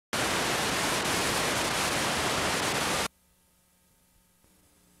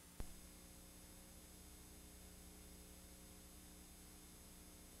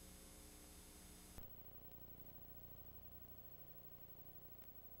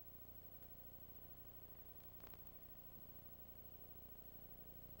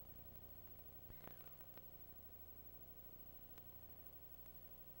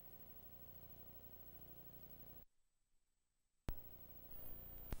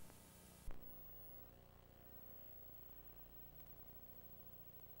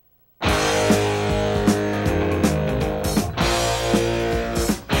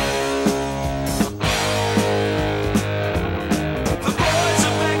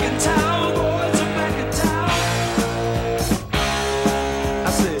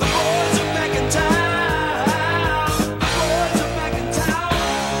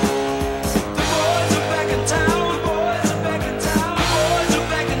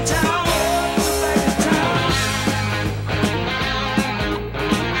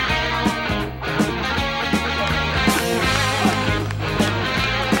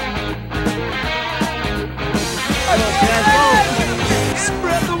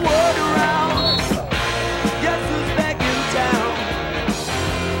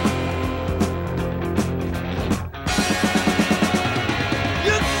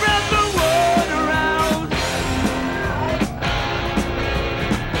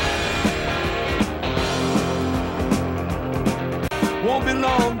won't be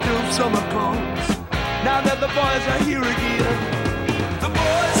long till summer comes. Now that the boys are here again. The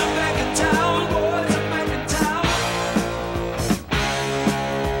boys are back in town. The boys are back in town.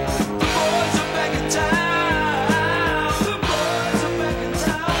 The boys are back in town. The boys are back in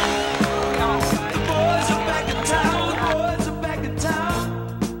town. The boys are back in town. The boys are back in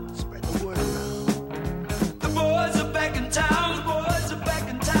town. Spread the word around. The boys are back in town. The boys are back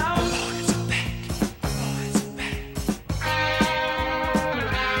in town. Boys are back. Boys are back.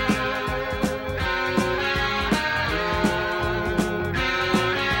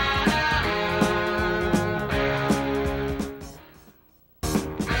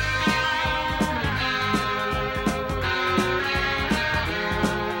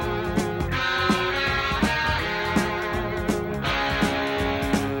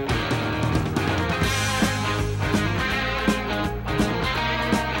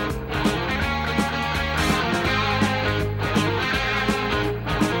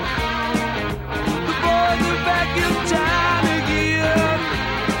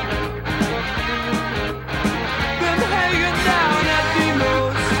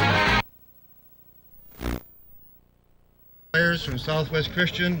 Players from Southwest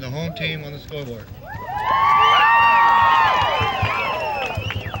Christian, the home team on the scoreboard.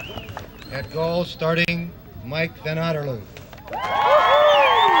 At goal, starting Mike Van Otterloo.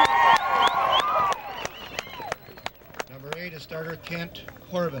 Number 8 is starter Kent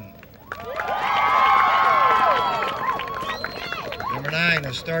Corbin. Number 9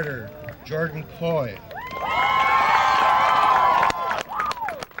 is starter Jordan Coy.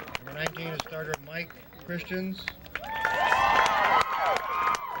 Number 19 is starter Mike Christians.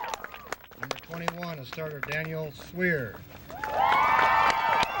 Number 21 is starter Daniel Swear.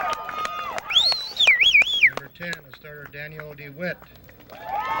 Number 10 is starter Daniel DeWitt.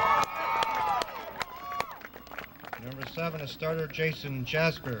 Number 7 is starter Jason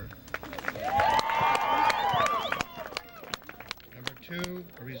Jasper. Number 2,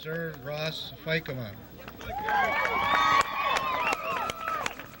 reserve Ross Feikema.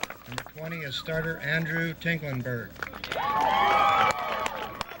 Number 20 is starter Andrew Tinklenberg.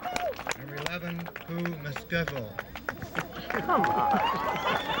 Number 11, Pooh Miskiffle. Come on.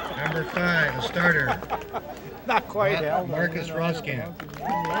 Number 5, a starter Not quite. Marcus Roskamp.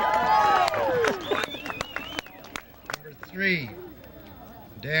 Number 3,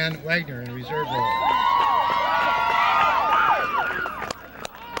 Dan Wagner in reserve role.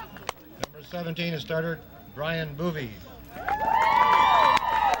 Number 17 is starter Brian Boovey.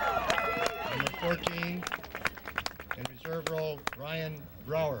 Number 14 in reserve role Ryan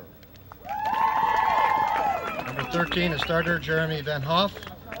Brower. Number 13 is starter Jeremy Van Hoff.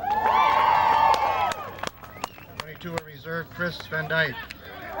 22 a reserve Chris Van Dyke.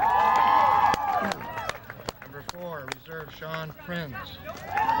 Number 4 reserve Sean Prinz.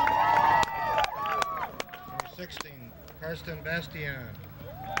 Number 16 Karsten Bastian.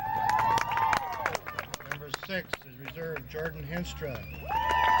 Number 6 is reserve Jordan Henstra.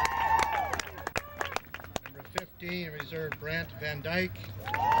 Number 15 reserve Brant Van Dyke.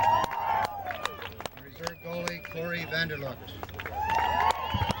 Reserve goalie Corey Vanderlucht.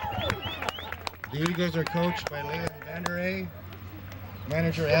 The Eagles are coached by Leland Vanderay,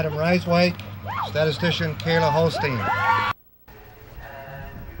 manager Adam Reiswijk, statistician Kayla Holstein.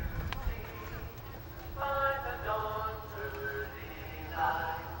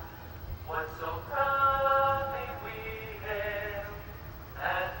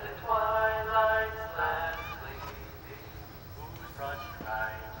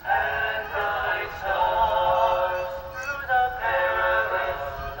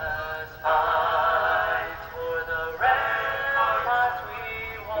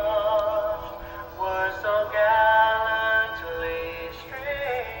 So gallant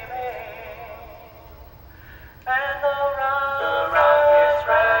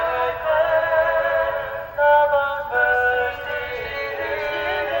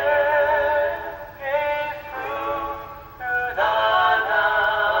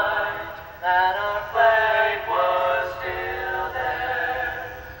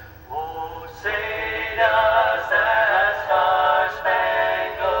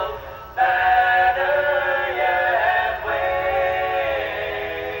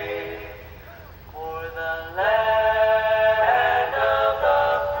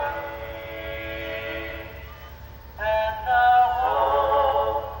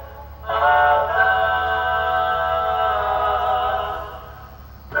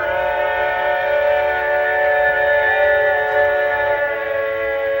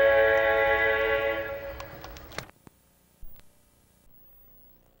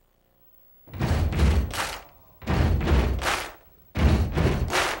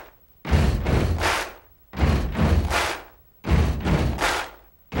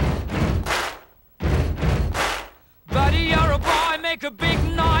make a big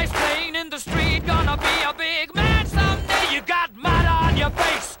noise playing in the street. Gonna be a big man someday. You got mud on your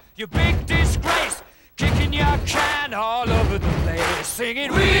face, you big disgrace. Kicking your can all over the place, singing,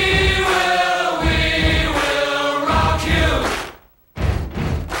 we will rock you.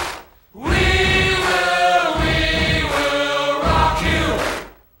 We will rock you.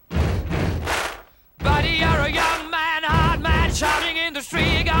 Buddy, you're a young man, hard man, shouting in the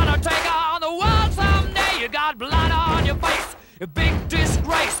street. You're gonna take on the world someday. You got blood on your face, a big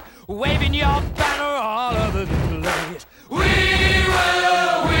disgrace, waving your banner all over the place. We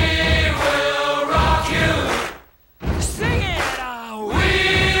will rock you. Sing it. We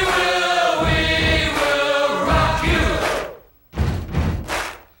will rock you.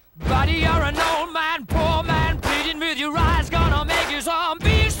 Buddy, you're an old man, poor man, pleading with your eyes. Gonna make you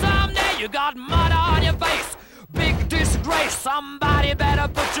zombie someday. You got mud on your face, big disgrace. Somebody better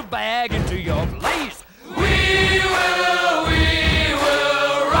put your bag into your place. We will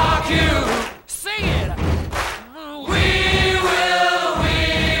rock you. Sing it. We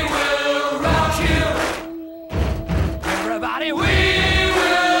will rock you. Everybody, we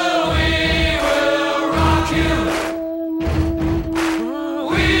will rock you.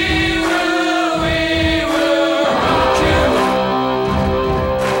 We will rock you.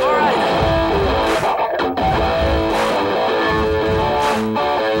 All right.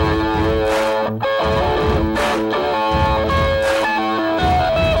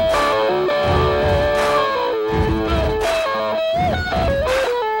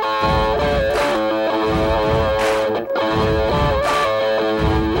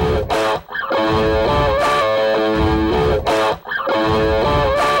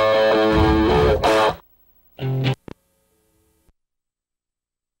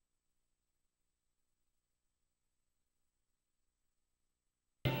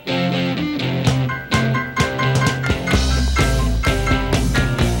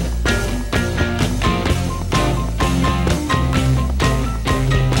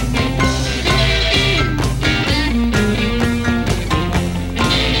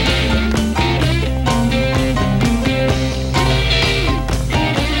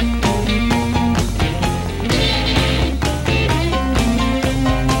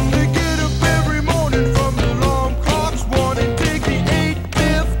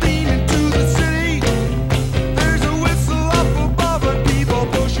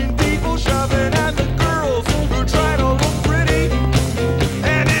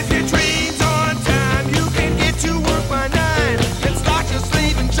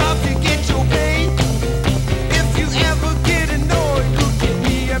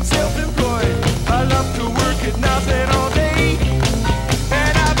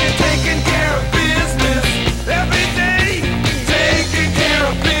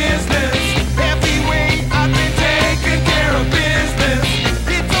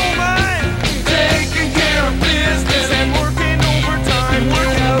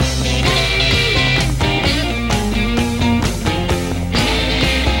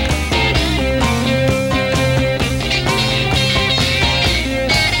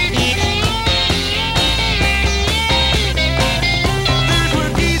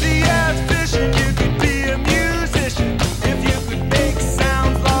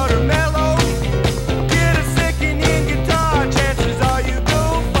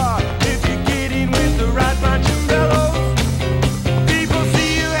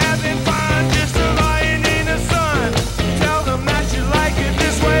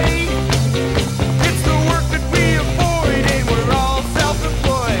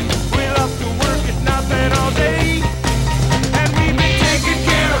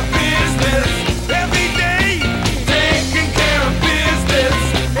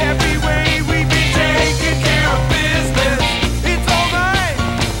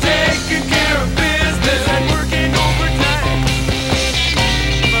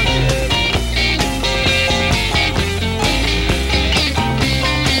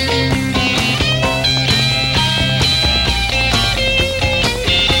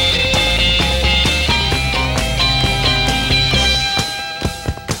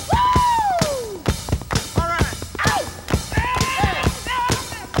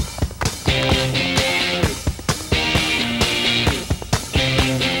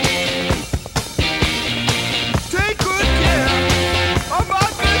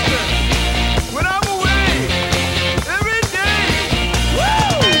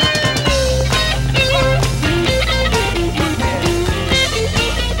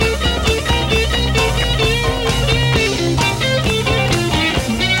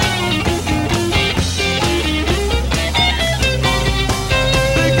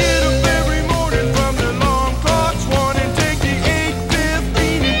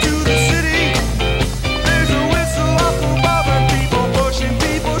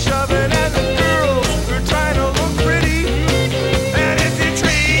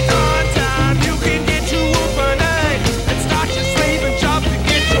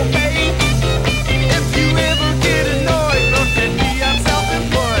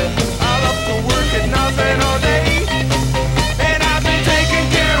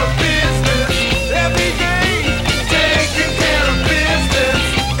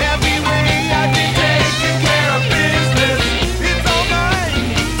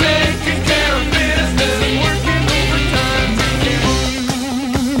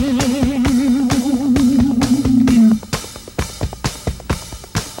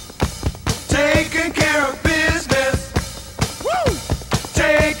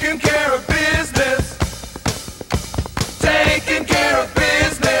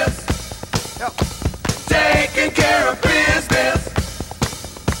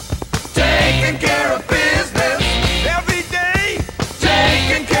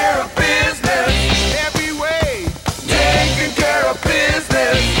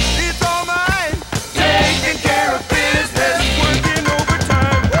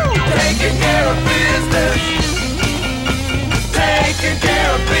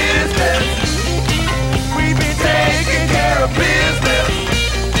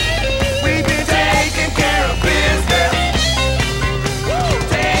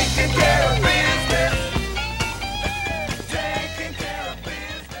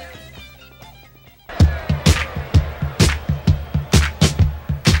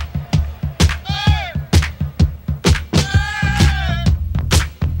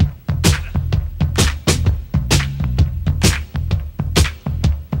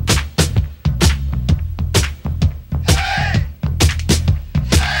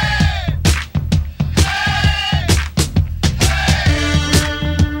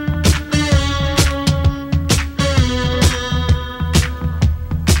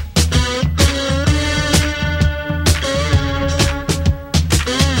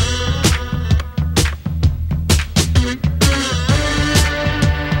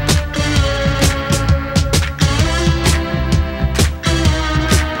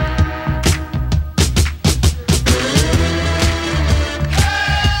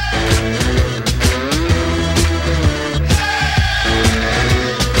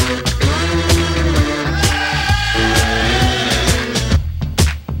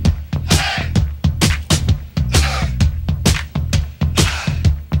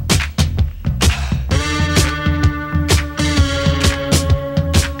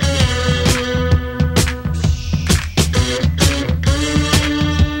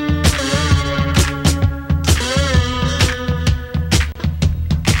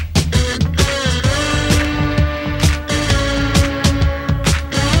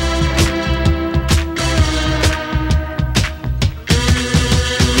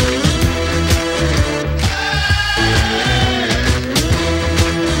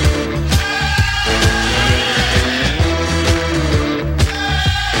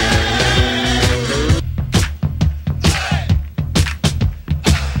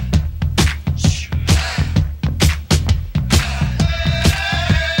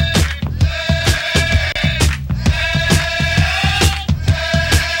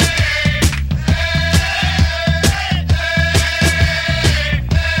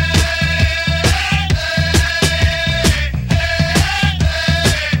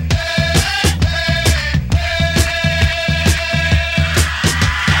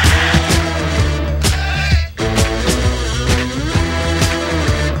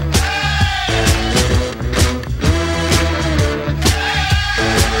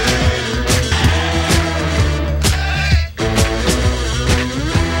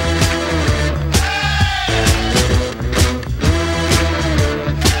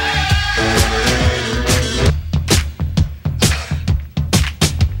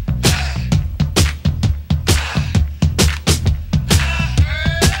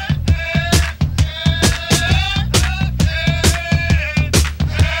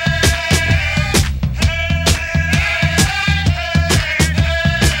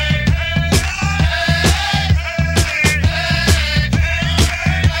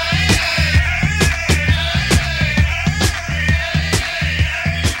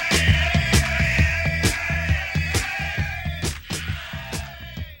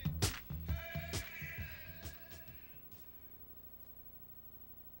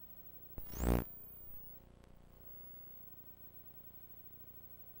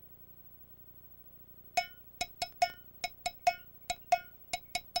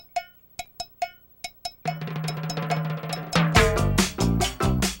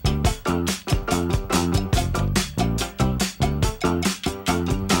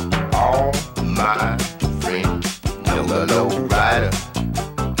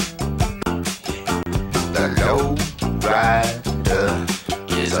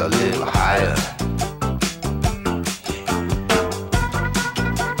 a little higher.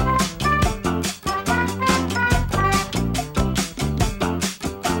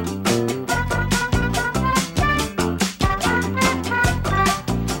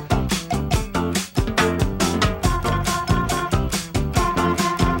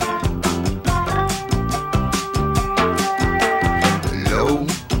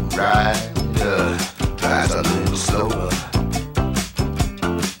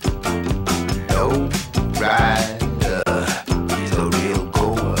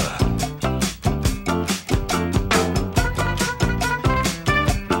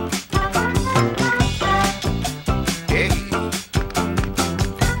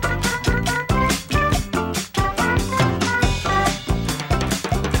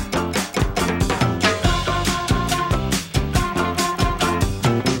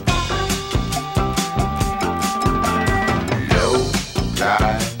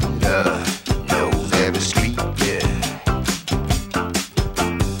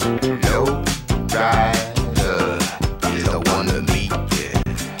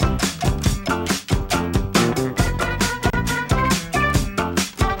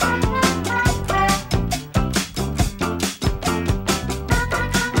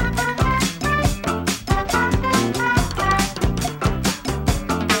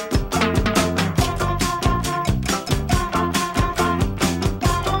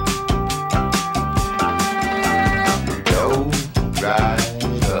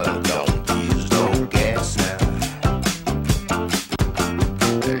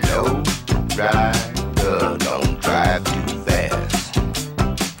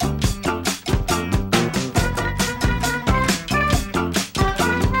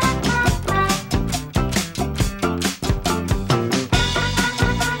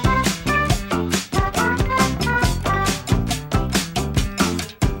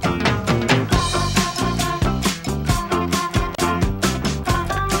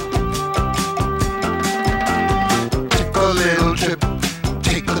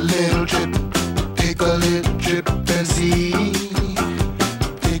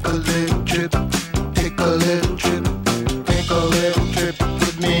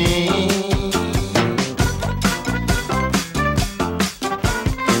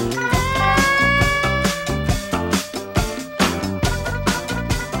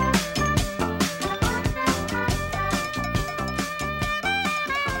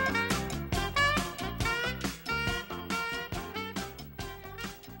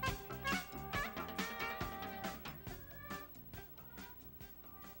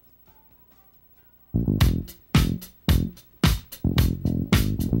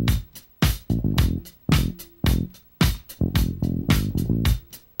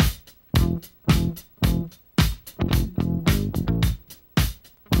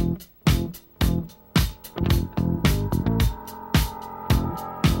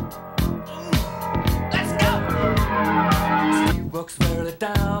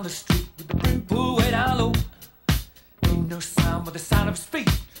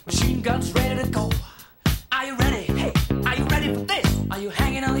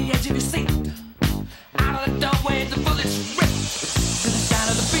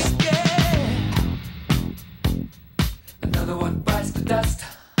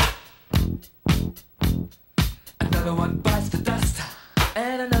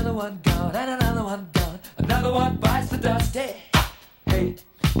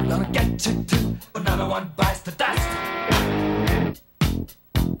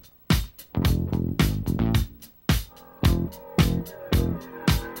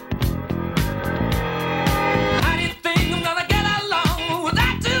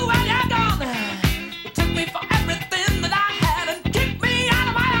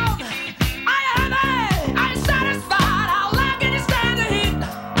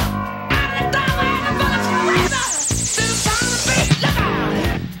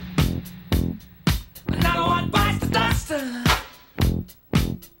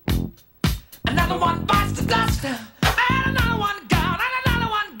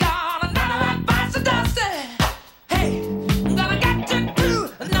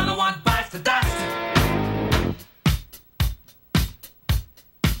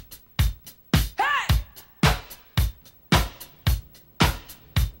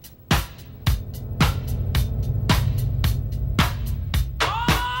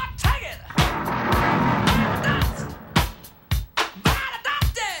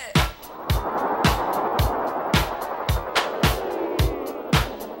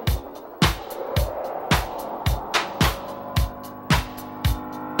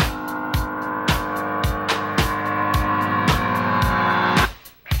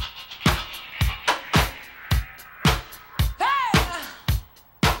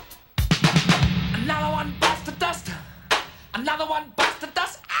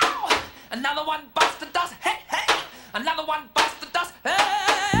 Another one bites the dust. Hey, hey. Another one bites the dust. Hey.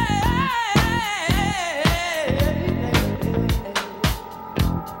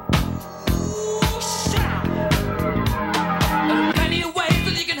 Ooh, shout. There are plenty of ways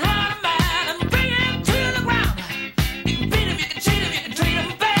that you can hurt a man and bring him to the ground. You can beat him, you can cheat him, you can treat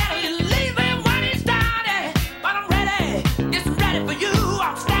him bad, you leave him when he's down. Yeah. But I'm ready, yes, I'm ready for you.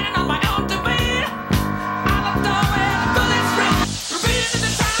 I'm standing on my own to beat. Out the door where the bullets ring, repeating the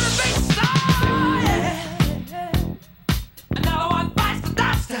time and beat. Oh, yeah. Another one bites the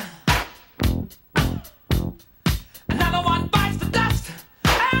dust. Another one bites the dust.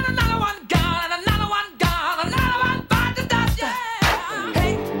 And another one gone, and another one gone. Another one bites the dust. Yeah.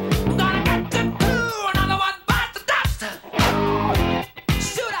 Hey, I'm gonna get to do. Another one bites the dust.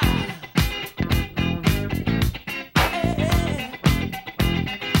 Shoot out. Hey.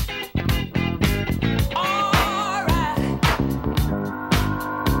 All right.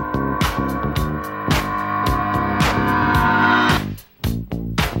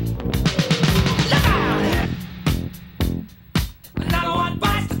 Look out. Another one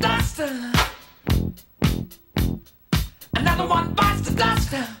bites the dust. Another one bites the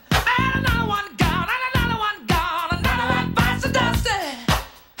dust. And another one gone. And another one gone. Another one bites the dust.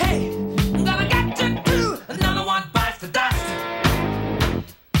 Hey, I'm gonna get to do. Another one bites the dust.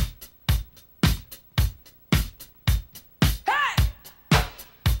 Hey!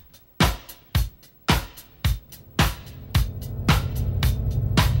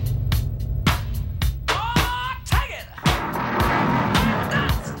 Oh, take it!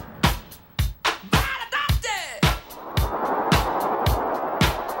 Dust! Bite the dust! Hey!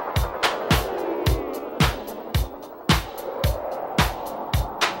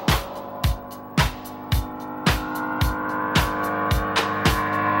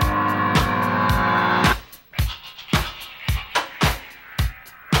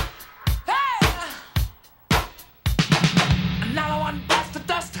 Another one bites the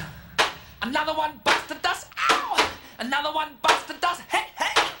dust. Another one bites the dust. Ow! Another one bites the dust. Hey,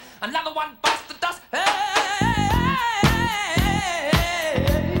 hey! Another one bites the dust. Hey!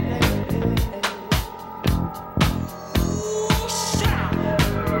 Ooh, shout.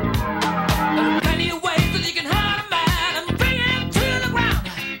 There are plenty of ways that you can hurt a man and bring him to the ground.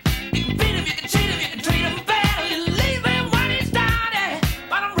 You can beat him, you can cheat him, you can treat him bad, you leave him when he's down. Yeah.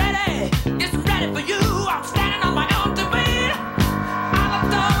 But I'm ready, yes, I'm ready for you. I'm standing on my own to beat. Out the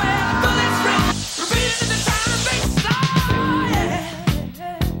door where the bullets ring, repeating the time and beat. Oh, yeah.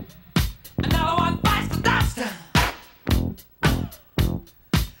 Another one bites the dust.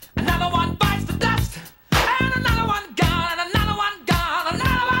 Another one bites the dust. And another one gone. And another one gone.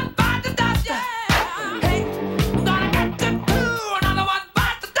 Another one bites the dust. Yeah. Hey, I'm gonna get to do. Another one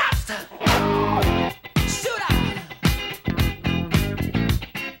bites the dust. Shoot out.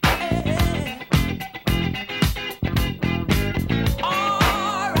 Hey.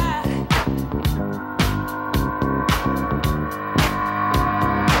 All right.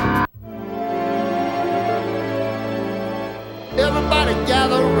 Everybody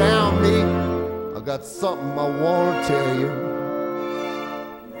gather around me. I got something I want to tell you.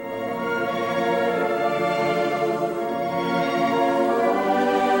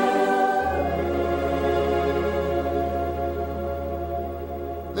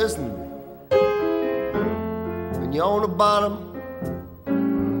 Listen to me. When you're on the bottom,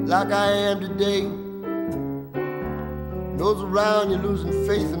 like I am today, those around you losing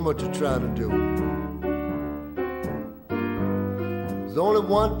faith in what you're trying to do. There's only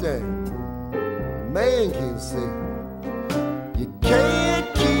one thing a man can say. You can't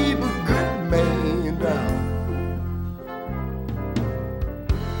keep a good man down.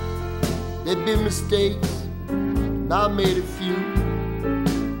 There've been mistakes, and I made a few.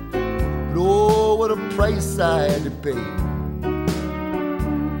 But oh, what a price I had to pay.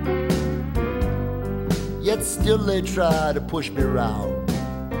 Yet still they try to push me around.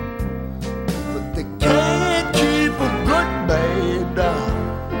 But they can't keep a good man down.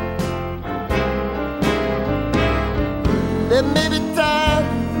 There may be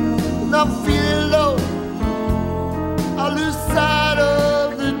times when I'm feeling low, I lose sight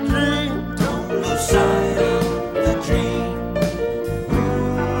of the dream. Don't lose sight of the dream.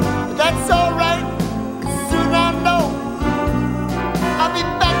 But that's alright, 'cause soon I know I'll be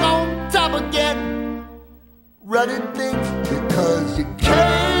back on top again, running things, because you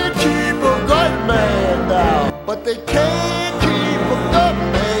can't keep a good man down. But they can't keep a good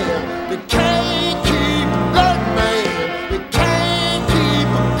man. They can't keep a good man. They can't keep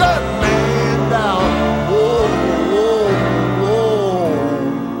a good man down. Whoa, whoa, whoa.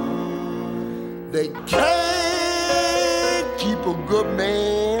 They can't keep a good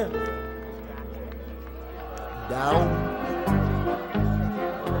man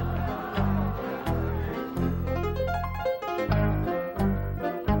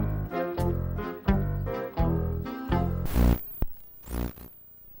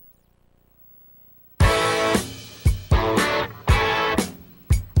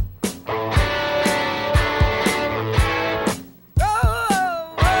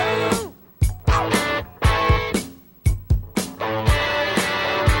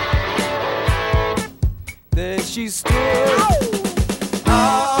she stood.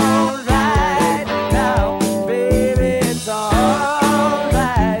 All right now, baby, it's all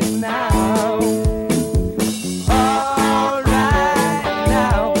right now. All right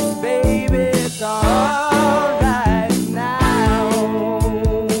now, baby, it's all right now.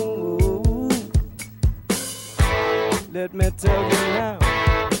 Let me tell you now.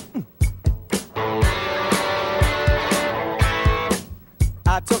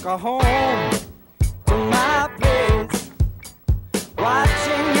 I took her home to my place,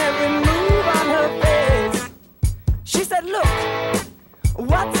 watching every move on her face. She said, look,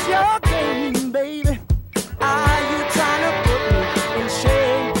 what's your game, baby? Are you trying to put me in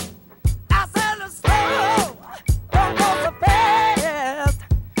shame? I said, slow, don't go so fast.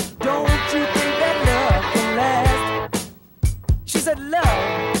 Don't you think that love can last? She said,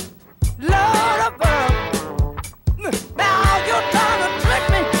 love, Lord above. Now you're trying to trick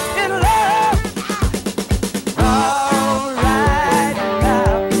me in love. All right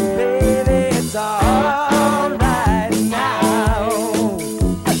now, baby, it's all right now.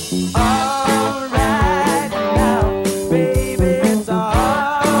 All right now, baby, it's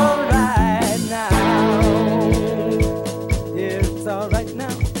all right now. Yeah, it's all right now.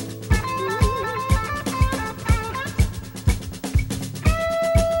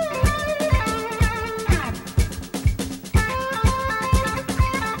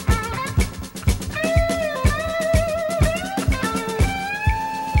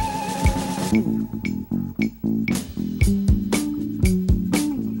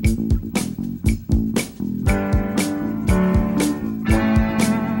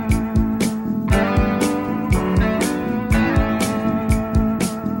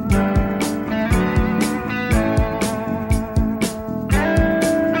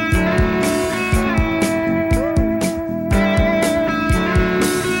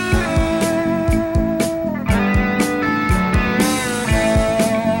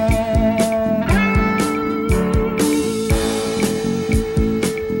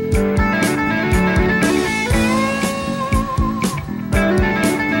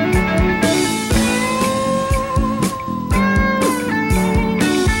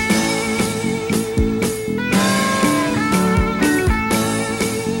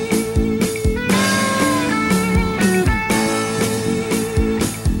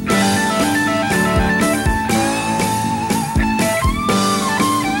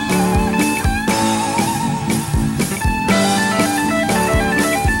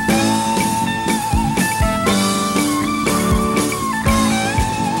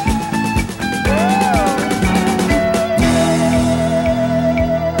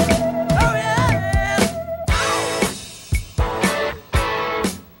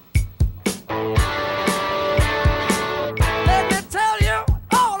 Let me tell you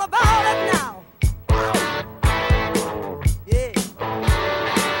all about it now. Yeah.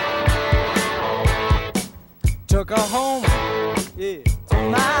 Took her home, yeah, to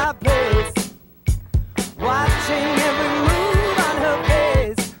my place, watching every move on her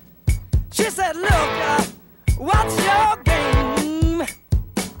face. She said, look, what's your game?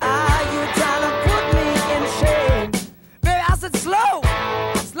 Are you trying to put me in shame? Baby, I said, slow,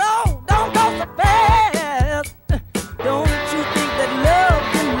 don't go so fast. Don't you think that love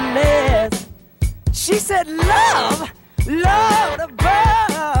can last? She said, love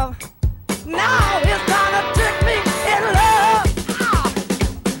above. Now he's trying to trick me in love.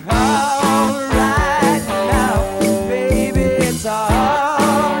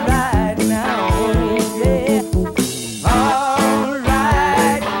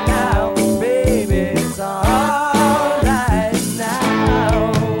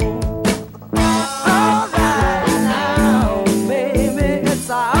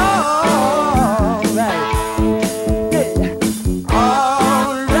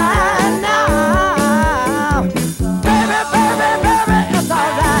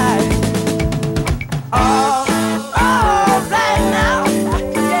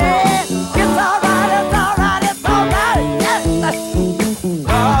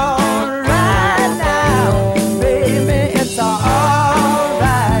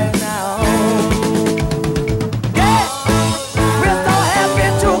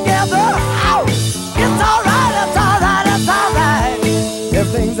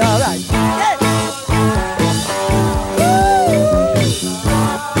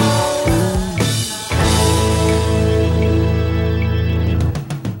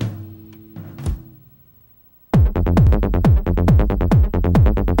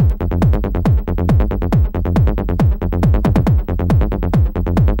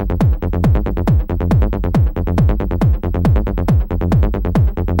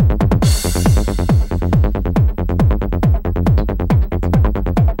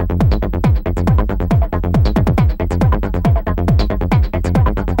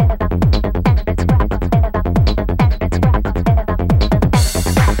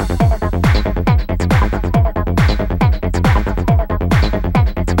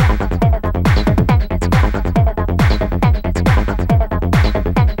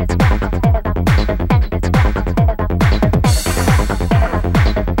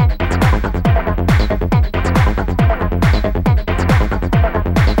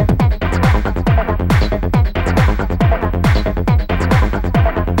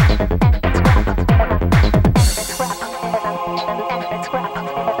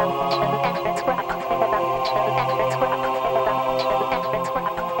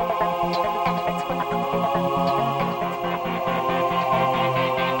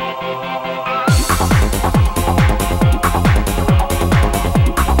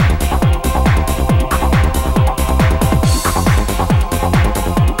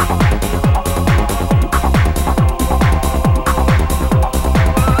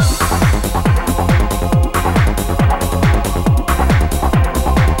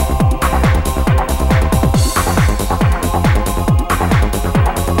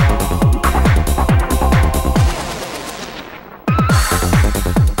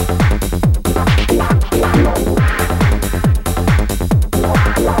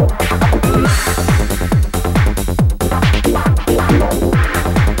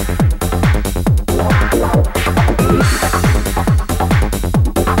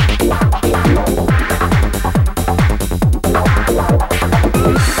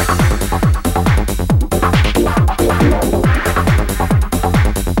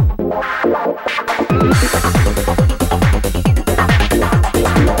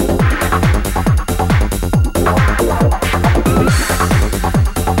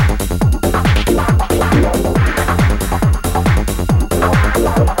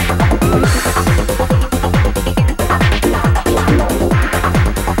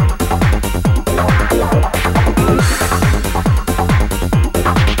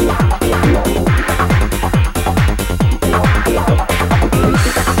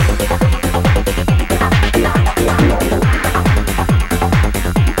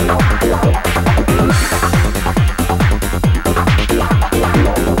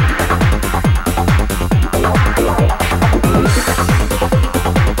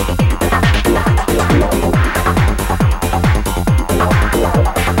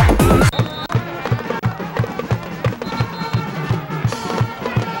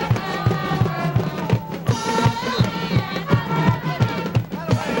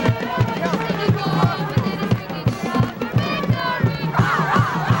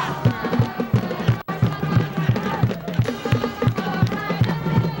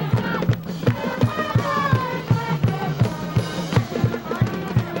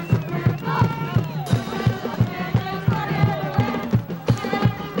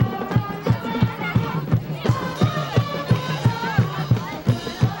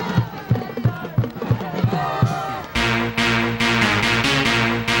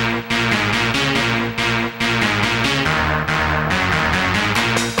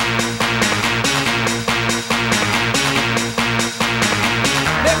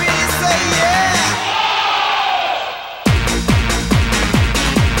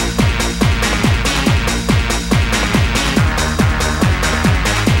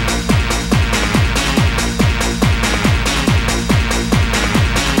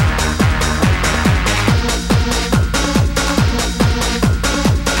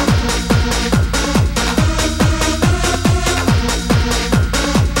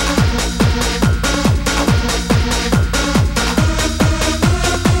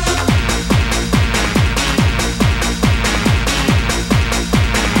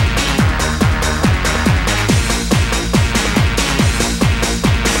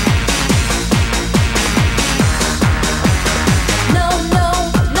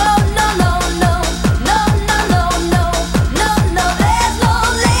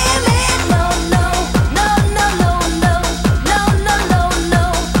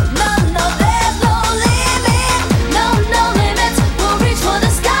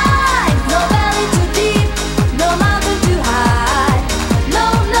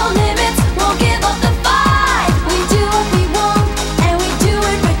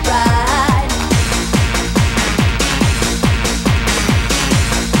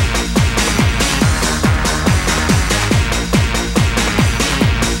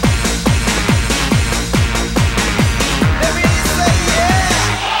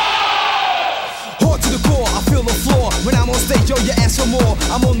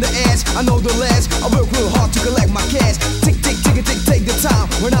 I'm on the edge, I know the ledge. I work real hard to collect my cash. Tick, tick, tick, tick, take the time.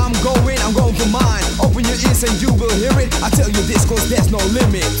 When I'm going for mine. Open your ears and you will hear it. I tell you this, cause there's no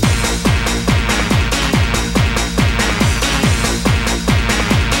limit.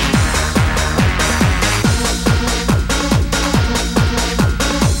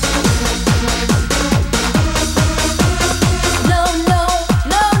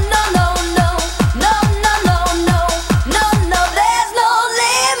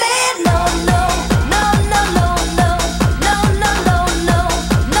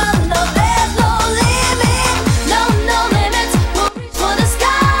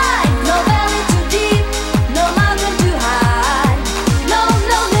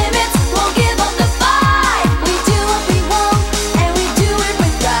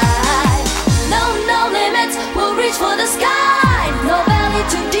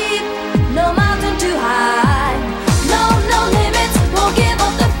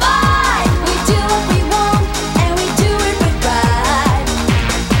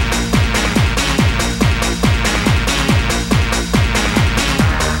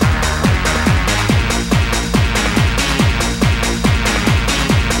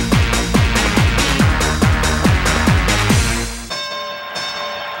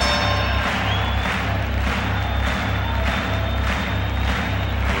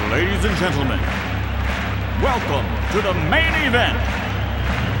 Ladies and gentlemen, welcome to the main event.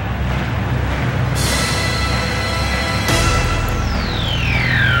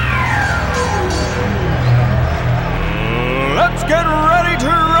 Let's get ready to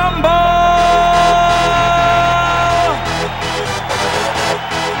rumble!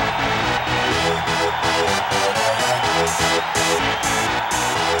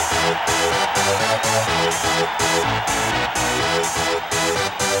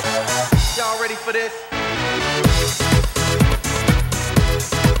 Y'all ready for this?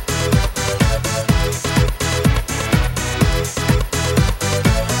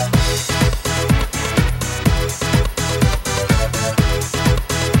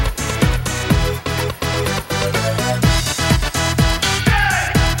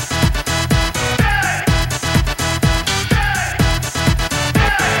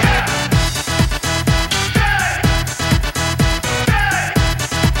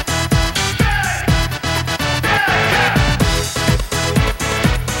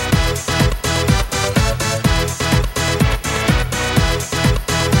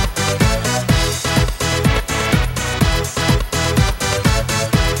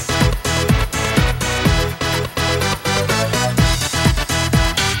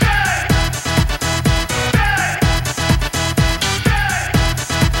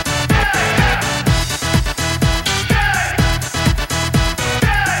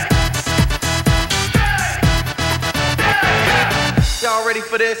 Y'all ready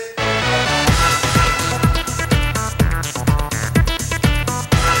for this?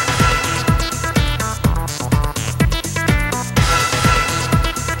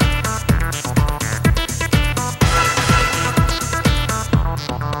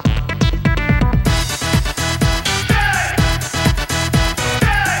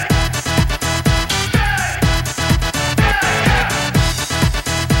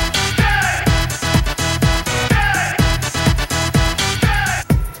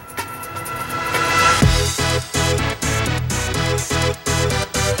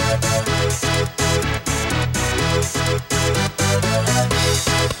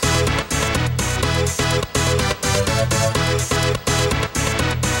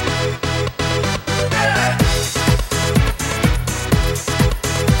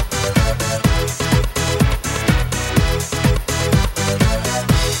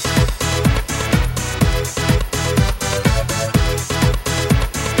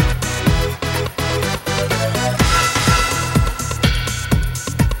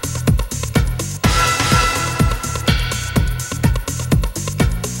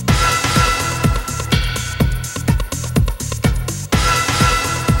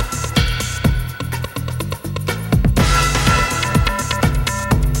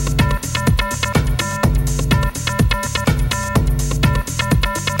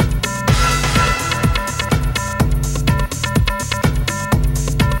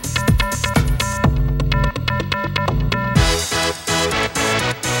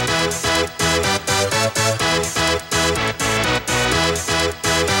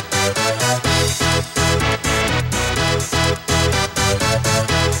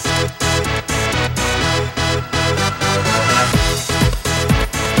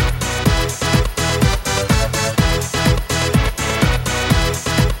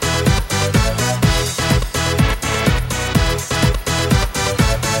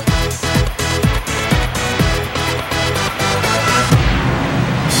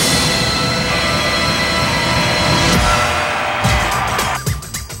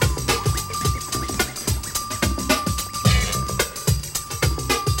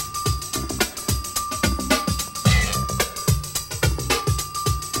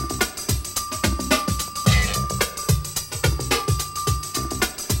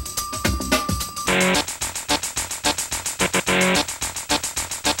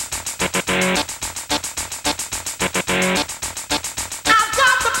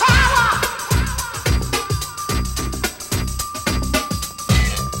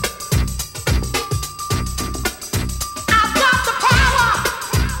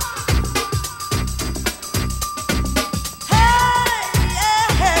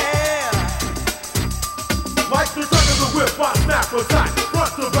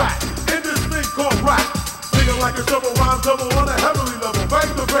 like a shovel, rhyme double on a heavenly level. Bang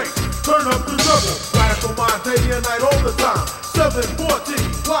the bass, turn up the double. Radical mind, day and night, all the time. 714,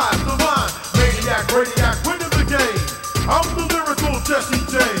 live divine. Maniac, radiac, winning the game. I'm the lyrical Jesse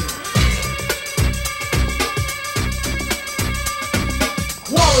James.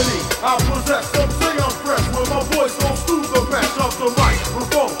 Quality, I possess. Some say I'm fresh, when my voice goes through the mesh of the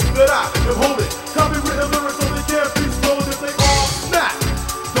microphone that I am holding. Copywritten lyrics only can't be stolen if they all snap.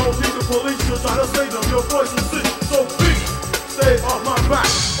 Don't need the police to try to save them. Your voice is sick, so please stay off my back,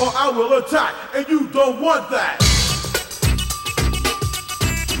 or I will attack, and you don't want that.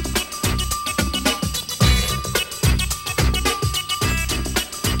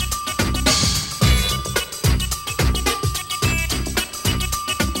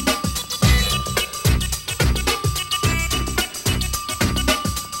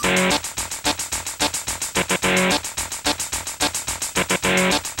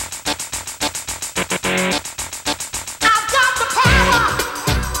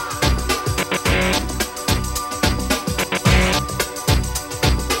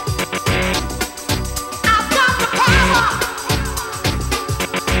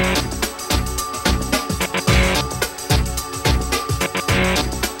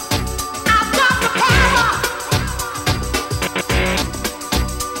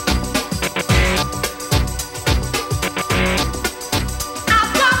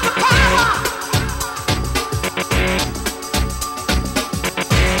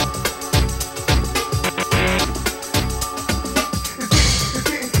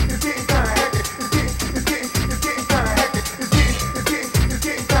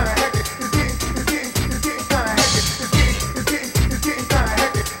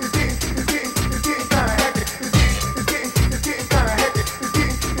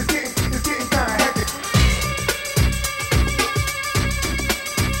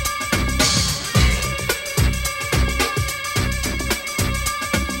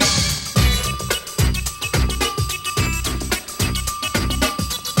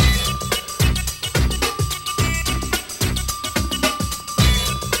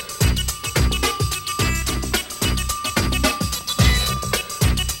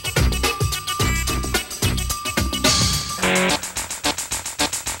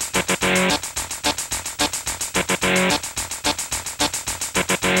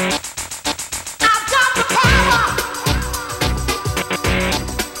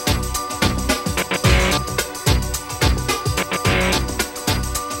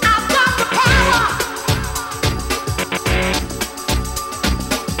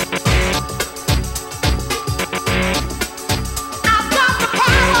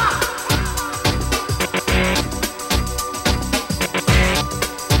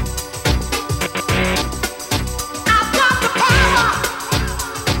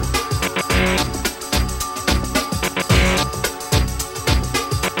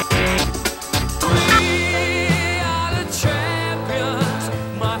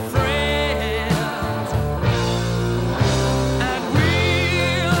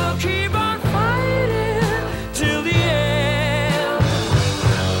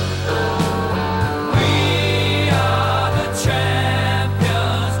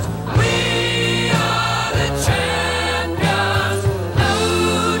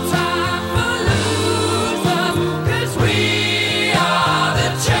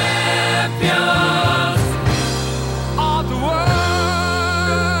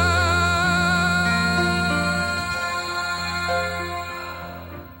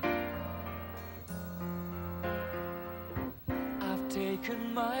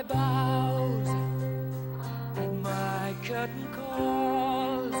 taken my bows and my curtain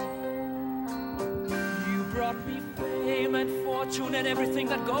calls. You brought me fame and fortune and everything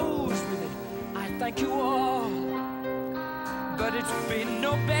that goes with it. I thank you all, but it's been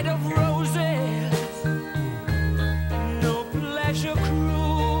no bed of roses, no pleasure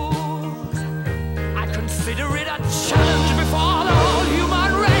cruise. I consider it a challenge before the whole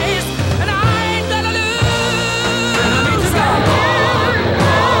human race, and I ain't gonna lose.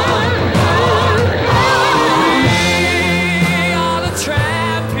 We are the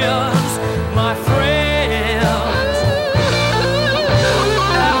champions, my friends,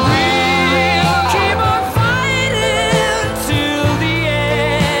 and we'll keep on fighting till the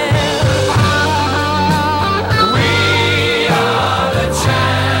end. We are the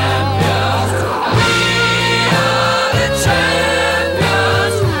champions. We are the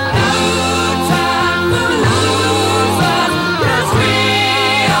champions. No time for losers, 'cause we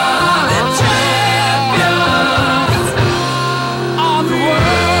are the champions of the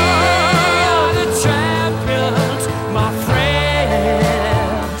world.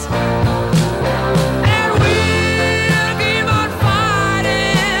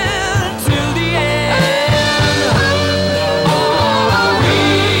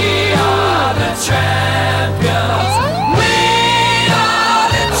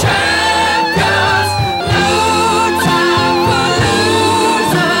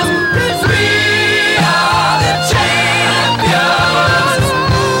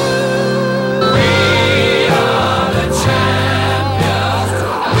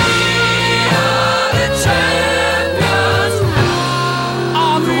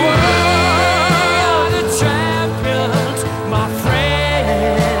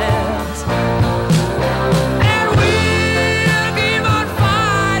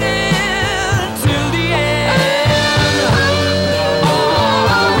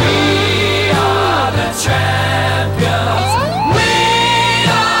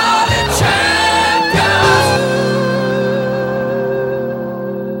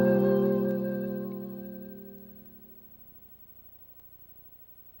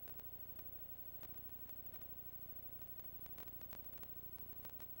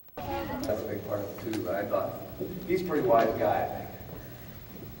 That's a big part of it too, but I thought, he's a pretty wise guy, I think.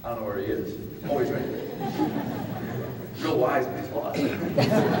 I don't know where he is. Always right there. Real wise, but he's lost.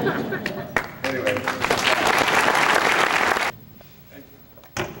 Anyway.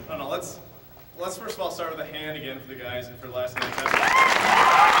 I don't know, let's first of all start with a hand again for the guys and for last night's episode.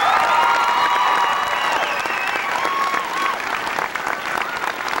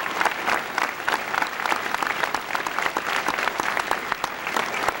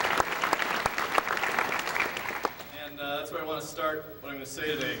 That's where I want to start what I'm going to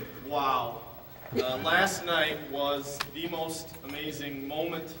say today. Wow. Last night was the most amazing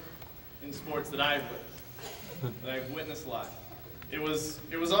moment in sports that I've witnessed live. It was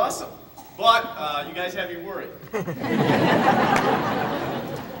awesome. But you guys have me worried.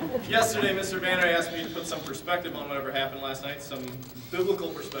 Yesterday, Mr. Banner asked me to put some perspective on whatever happened last night, some biblical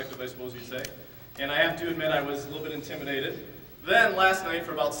perspective, I suppose you'd say. And I have to admit I was a little bit intimidated. Then last night,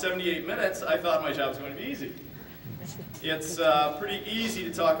 for about 78 minutes, I thought my job was going to be easy. It's pretty easy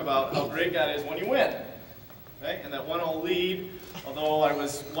to talk about how great God is when you win. Okay? And that 1-0 lead, although I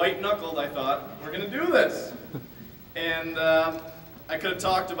was white-knuckled, I thought, we're going to do this. And I could have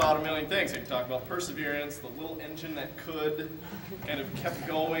talked about a million things. I could talk about perseverance, the little engine that could, kind of kept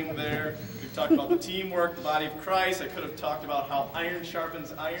going there. We could talk about the teamwork, the body of Christ. I could have talked about how iron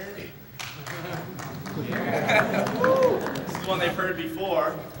sharpens iron. This is one they've heard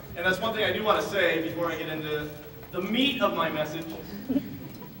before. And that's one thing I do want to say before I get into the meat of my message,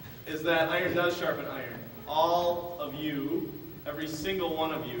 is that iron does sharpen iron. All of you, every single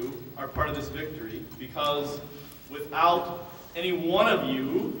one of you, are part of this victory, because without any one of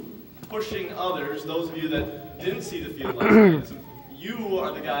you pushing others, those of you that didn't see the field last night, you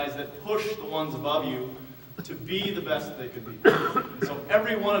are the guys that push the ones above you to be the best that they could be. And so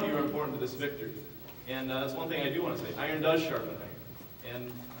every one of you are important to this victory. And that's one thing I do want to say. Iron does sharpen iron.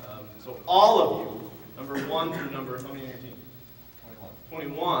 And so all of you, number 1 through number, how many on your team?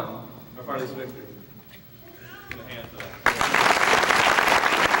 21 are part of this victory. Give a hand for that.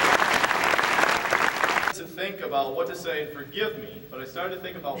 To think about what to say, and forgive me, but I started to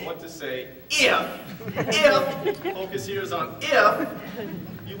think about what to say if, focus here is on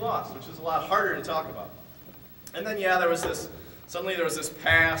if you lost, which is a lot harder to talk about. And then, yeah, suddenly there was this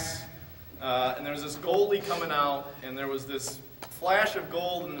pass, and there was this goalie coming out, and there was this flash of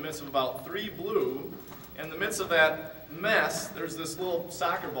gold in the midst of about 3 blue. In the midst of that mess, there's this little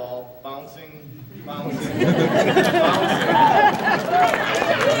soccer ball bouncing.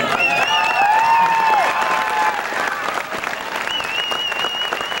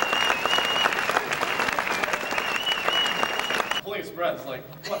 Pulling its breath, it's like,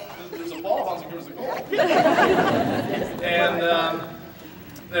 what? There's a ball bouncing towards the goal. And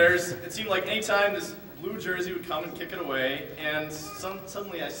it seemed like any time this blue jersey would come and kick it away, and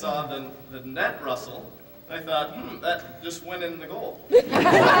suddenly I saw the net rustle. I thought, that just went in the goal. And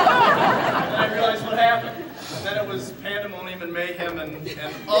then I realized what happened. And then it was pandemonium and mayhem and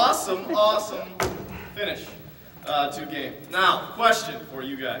awesome finish to game. Now, question for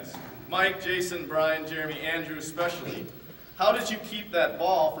you guys. Mike, Jason, Brian, Jeremy, Andrew especially. How did you keep that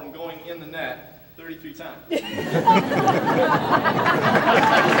ball from going in the net 33 times?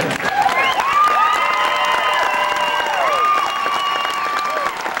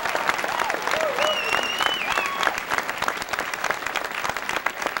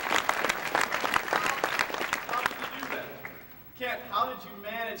 How did you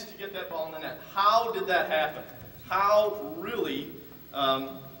manage to get that ball in the net? How did that happen? How really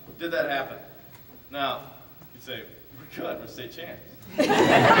did that happen? Now, you'd say, we're good, we're state champs.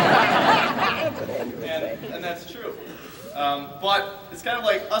 and that's true. But it's kind of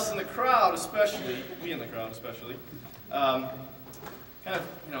like us in the crowd especially, me in the crowd especially, kind of,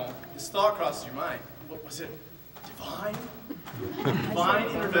 this thought crosses your mind. What was it? Divine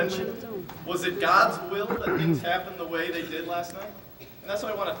intervention? Was it God's will that things happened the way they did last night? And that's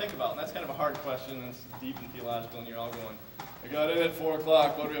what I want to think about. And that's kind of a hard question, and it's deep and theological, and you're all going, I got in at 4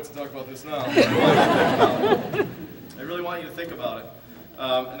 o'clock, why do we have to talk about this now? I really want you to think about it.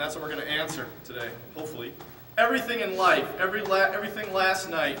 And that's what we're going to answer today, hopefully. Everything in life, everything last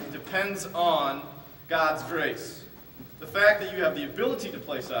night depends on God's grace. The fact that you have the ability to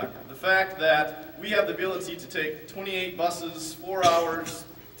play soccer, the fact that we have the ability to take 28 buses, 4 hours,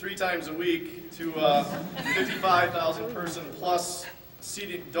 3 times a week to a 55,000 person plus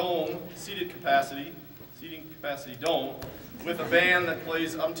seating capacity dome, with a band that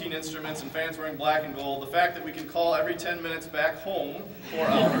plays umpteen instruments and fans wearing black and gold, the fact that we can call every 10 minutes back home 4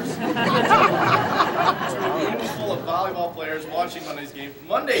 hours, to a room full of volleyball players watching Monday's game,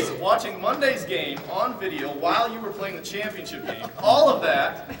 watching Monday's game on video while you were playing the championship game, all of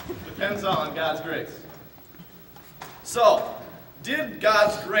that with Depends on God's grace. So, did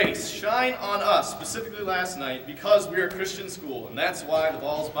God's grace shine on us, specifically last night, because we are a Christian school, and that's why the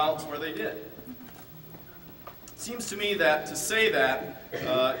balls bounced where they did? It seems to me that to say that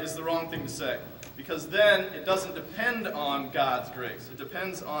is the wrong thing to say, because then it doesn't depend on God's grace. It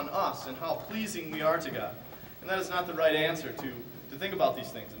depends on us and how pleasing we are to God. And that is not the right answer to think about these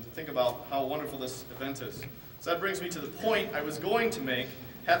things and to think about how wonderful this event is. So that brings me to the point I was going to make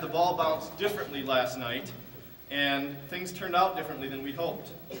had the ball bounced differently last night, and things turned out differently than we hoped.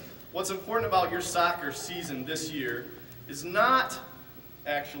 What's important about your soccer season this year is not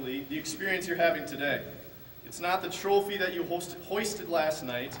actually the experience you're having today. It's not the trophy that you hoisted last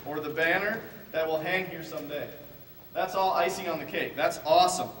night or the banner that will hang here someday. That's all icing on the cake. That's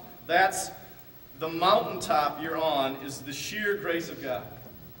awesome. That's the mountaintop you're on, is the sheer grace of God.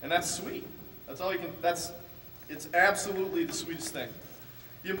 And that's sweet. That's all you can, it's absolutely the sweetest thing.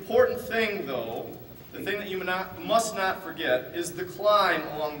 The important thing, though, the thing that you must not forget, is the climb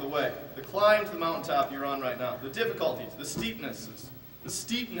along the way. The climb to the mountaintop you're on right now. The difficulties, the steepness,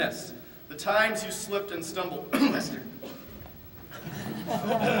 the times you slipped and stumbled. Lester. We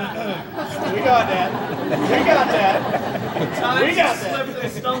got that. We got that. The times you slipped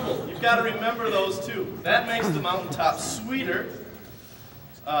and stumbled. You've got to remember those too. That makes the mountaintop sweeter.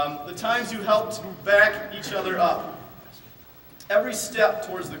 The times you helped back each other up. Every step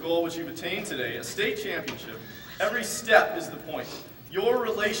towards the goal which you've attained today, a state championship, every step is the point. Your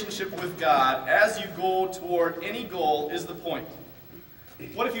relationship with God as you go toward any goal is the point.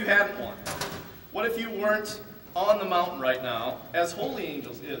 What if you hadn't won? What if you weren't on the mountain right now, as Holy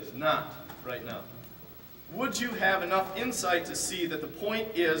Angels is not right now? Would you have enough insight to see that the point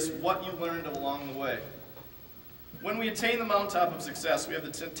is what you learned along the way? When we attain the mountaintop of success, we have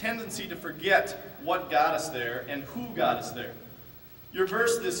the tendency to forget what got us there and who got us there. Your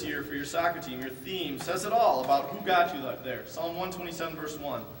verse this year for your soccer team, your theme, says it all about who got you there. Psalm 127, verse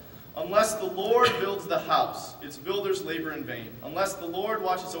 1. Unless the Lord builds the house, its builders labor in vain. Unless the Lord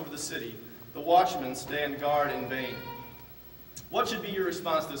watches over the city, the watchmen stand guard in vain. What should be your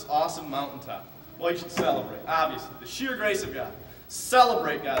response to this awesome mountaintop? Well, you should celebrate, obviously. The sheer grace of God.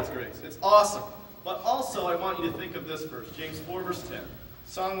 Celebrate God's grace. It's awesome. But also, I want you to think of this verse, James 4, verse 10.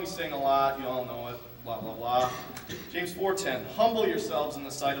 Song we sing a lot, you all know it, blah, blah, blah. James 4:10, humble yourselves in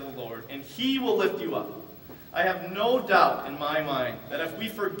the sight of the Lord, and He will lift you up. I have no doubt in my mind that if we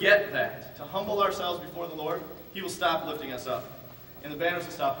forget that, to humble ourselves before the Lord, He will stop lifting us up. And the banners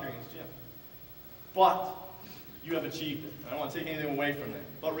will stop carrying His gym. But you have achieved it. I don't want to take anything away from that.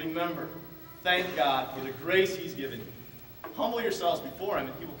 But remember, thank God for the grace He's given you. Humble yourselves before Him,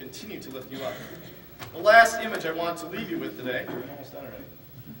 and He will continue to lift you up. The last image I want to leave you with today, we're almost done already,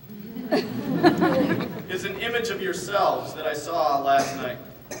 is an image of yourselves that I saw last night.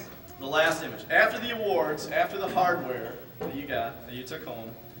 The last image. After the awards, after the hardware that you got, that you took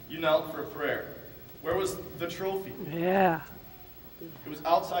home, you knelt for a prayer. Where was the trophy? Yeah. It was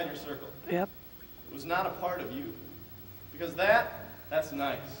outside your circle. Yep. It was not a part of you. Because that's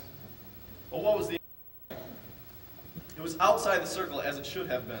nice. But what was the... It was outside the circle as it should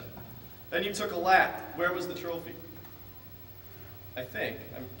have been. Then you took a lap. Where was the trophy? I think,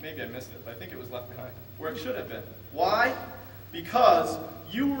 maybe I missed it, but I think it was left behind. Where it should have been. Why? Because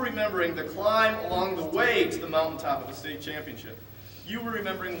you were remembering the climb along the way to the mountaintop of a state championship. You were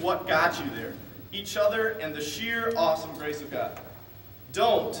remembering what got you there. Each other and the sheer awesome grace of God.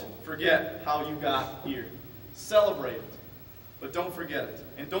 Don't forget how you got here. Celebrate it, but don't forget it.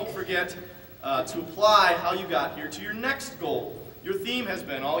 And don't forget to apply how you got here to your next goal. Your theme has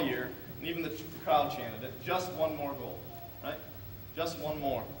been all year, and even the crowd chanted it, just one more goal, right? Just one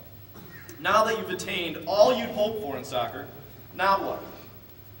more. Now that you've attained all you'd hoped for in soccer, now what?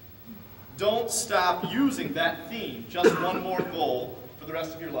 Don't stop using that theme, just one more goal, for the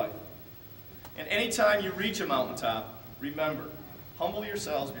rest of your life. And anytime you reach a mountaintop, remember, humble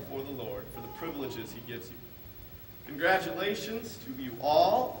yourselves before the Lord for the privileges He gives you. Congratulations to you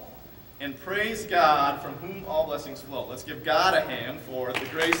all, and praise God from whom all blessings flow. Let's give God a hand for the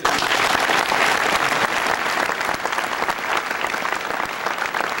grace that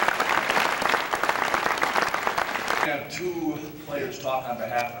We have two players talk on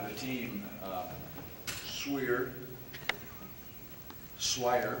behalf of the team, Swider,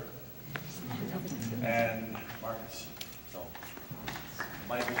 and Marcus. So,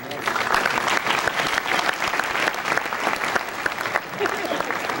 Mike is yours.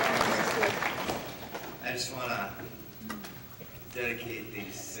 I just want to dedicate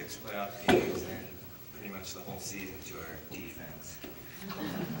these 6 playoff games and pretty much the whole season to our defense.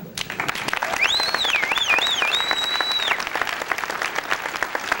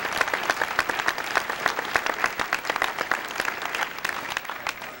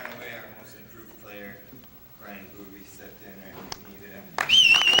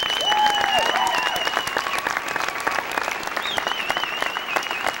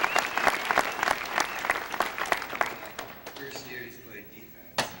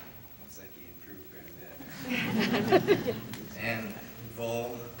 And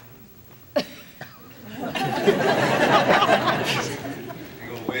Vol. We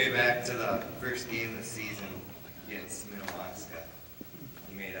go way back to the first game of the season against Minnewaska.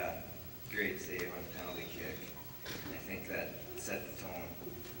 He made a great save on a penalty kick. I think that set the tone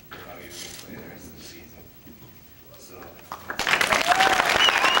for how he was going to play the rest of the season. So.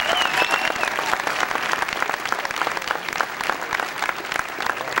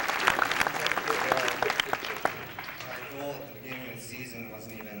 Our goal at the beginning of the season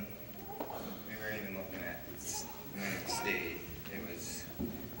wasn't even, we weren't even looking at winning state. It was,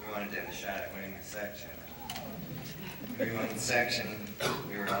 we wanted to have a shot at winning the section. When we won the section,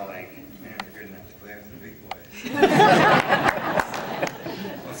 we were all like, man, we're good enough to play with the big boys.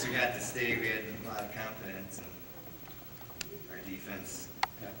 Once we got to state, we had a lot of confidence, and our defense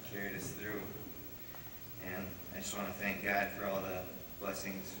carried us through. And I just want to thank God for all the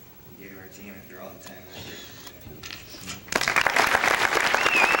blessings He gave our team after all the time.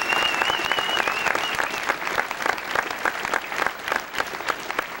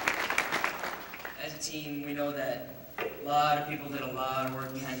 As a team, we know that a lot of people did a lot of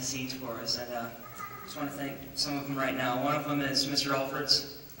work behind the scenes for us, and I just want to thank some of them right now. One of them is Mr.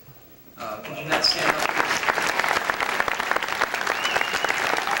 Alfords. Could you guys stand up?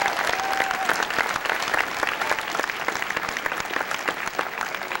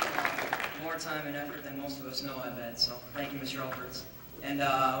 More time and effort than most of us know, I bet, so thank you, Mr. Alfords. And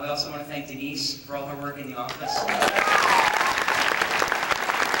we also want to thank Denise for all her work in the office.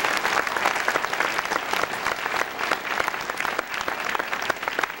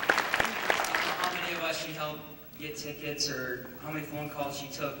 She helped get tickets or how many phone calls she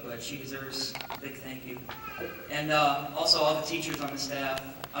took, but she deserves a big thank you. And also all the teachers on the staff.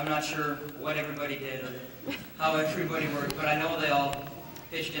 I'm not sure what everybody did or how everybody worked, but I know they all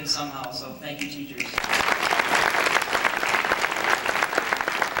pitched in somehow, so thank you, teachers.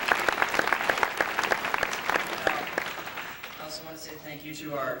 I also want to say thank you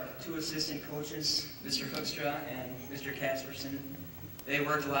to our two assistant coaches, Mr. Hoekstra and Mr. Casperson. They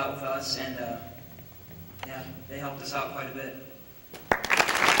worked a lot with us, and yeah, they helped us out quite a bit.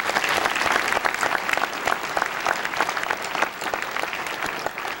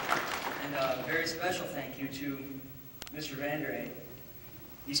 And a very special thank you to Mr. Vandere.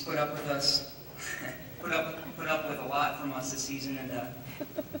 He's put up with us, put up with a lot from us this season, and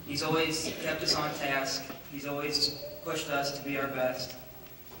he's always kept us on task. He's always pushed us to be our best.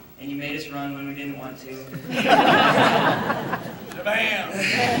 And you made us run when we didn't want to. Bam!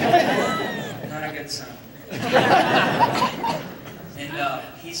 Not a good sign. And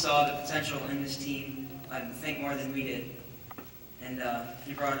he saw the potential in this team, I think more than we did. And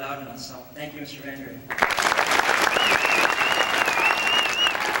he brought it out in us, so thank you, Mr. Vandere.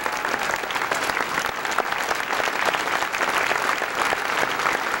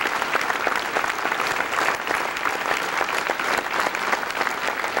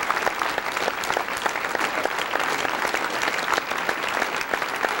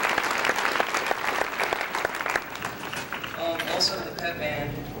 Also the pep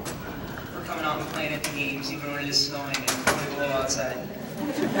band for coming out and playing at the games, even when it is snowing and when it blow outside.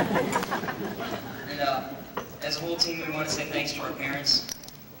 And as a whole team, we want to say thanks to our parents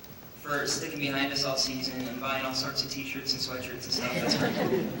for sticking behind us all season and buying all sorts of t-shirts and sweatshirts and stuff. That's pretty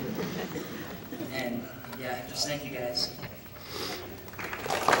cool. And yeah, just thank you guys.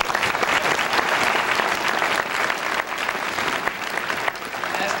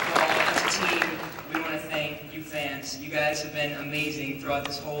 You guys have been amazing throughout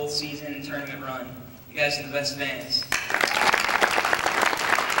this whole season and tournament run. You guys are the best fans.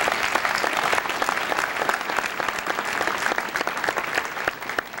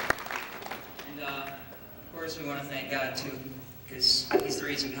 And of course we want to thank God too, because He's the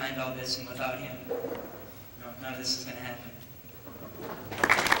reason behind all this, and without Him, none of this is going to happen.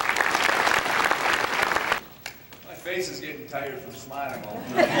 My face is getting tired from smiling all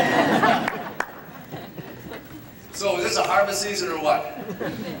the time. So is this a harvest season or what?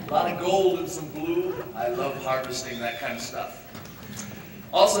 A lot of gold and some blue. I love harvesting that kind of stuff.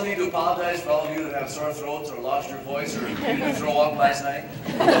 Also need to apologize for all of you that have sore throats or lost your voice or didn't throw up last night.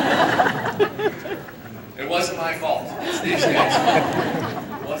 It wasn't my fault. It's these guys.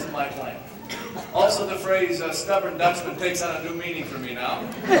 It wasn't my plan. Also the phrase stubborn Dutchman takes on a new meaning for me now.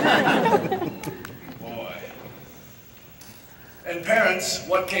 Boy. And parents,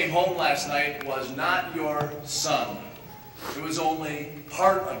 what came home last night was not your son. It was only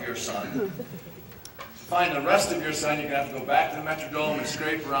part of your son. To find the rest of your son, you're going to have to go back to the Metrodome and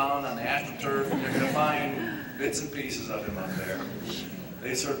scrape around on the AstroTurf, and you're going to find bits and pieces of him up there.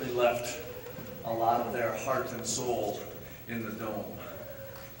 They certainly left a lot of their heart and soul in the dome.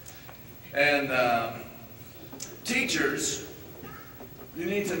 And teachers, you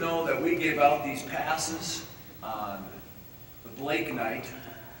need to know that we gave out these passes on the Blake night,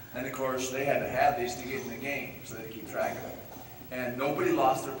 and of course they had to have these to get in the game, so they keep track of it. And nobody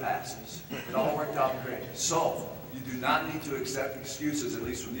lost their passes. It all worked out great. So, you do not need to accept excuses, at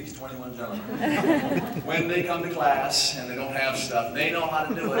least from these 21 gentlemen. When they come to class and they don't have stuff, they know how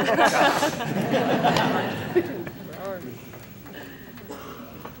to do it.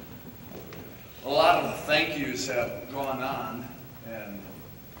 A lot of thank yous have gone on, and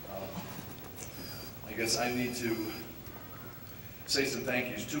I guess I need to say some thank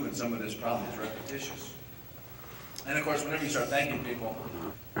yous too, and some of this probably is repetitious. And of course, whenever you start thanking people,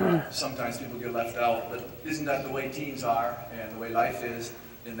 sometimes people get left out, but isn't that the way teens are and the way life is,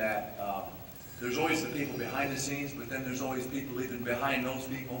 in that there's always the people behind the scenes, but then there's always people even behind those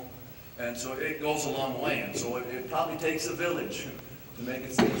people, and so it goes a long way, and so it probably takes a village to make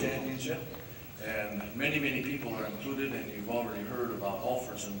it state championship, and many, many people are included, and you've already heard about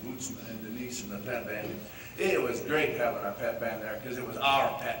Alfers and Boots and Denise and the pet band. It was great having our pet band there, because it was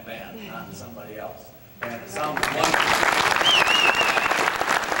our pet band, not somebody else. And it sounded wonderful.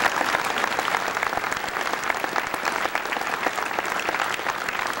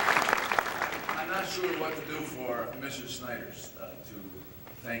 I'm not sure what to do for Mrs. Snyder's to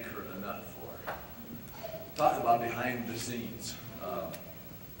thank her enough for. Talk about behind the scenes.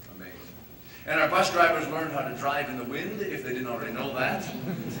 Amazing. And our bus drivers learned how to drive in the wind, if they didn't already know that.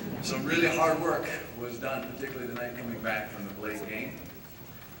 Some really hard work was done, particularly the night coming back from the Blake game.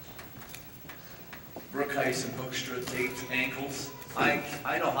 Brookheist and Hoekstra taped ankles.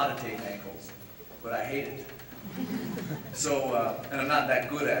 I know how to tape ankles, but I hate it. So, and I'm not that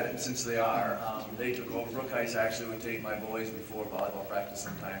good at it, since they are. They took over. Brookheist actually would tape my boys before volleyball practice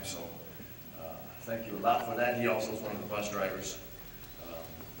sometimes, so thank you a lot for that. He also was one of the bus drivers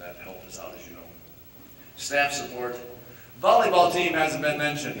that helped us out, as you know. Staff support. Volleyball team hasn't been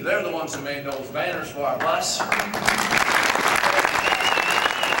mentioned. They're the ones who made those banners for our bus.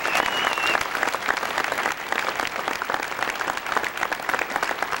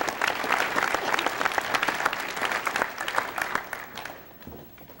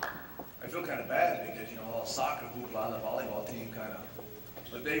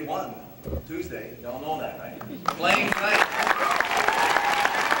 But they won Tuesday. Y'all know that, right? Playing tonight.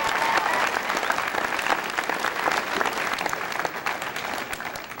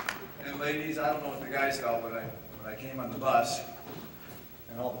 And ladies, I don't know what the guys felt when I came on the bus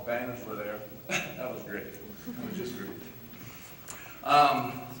and all the banners were there. That was great. That was just great.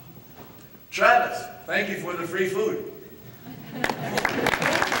 Travis, thank you for the free food.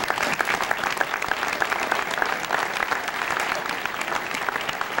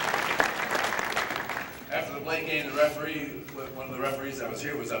 Game, the referee, one of the referees that was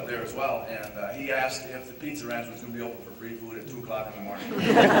here was up there as well, and he asked if the pizza ranch was going to be open for free food at 2 o'clock in the morning.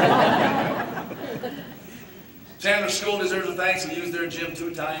 Chandler School deserves a thanks. We used their gym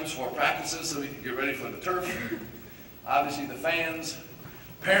 2 times for practices so we could get ready for the turf. Obviously the fans,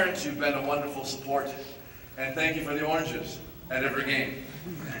 parents, you've been a wonderful support, and thank you for the oranges at every game.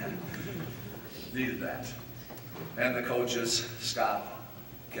 Needed that. And the coaches, Scott,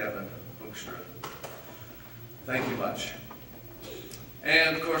 Kevin, Hoekstra. Thank you much.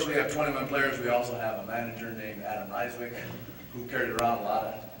 And of course we have 21 players. We also have a manager named Adam Reiswick who carried around a lot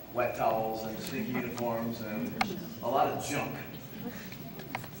of wet towels and stinky uniforms and a lot of junk.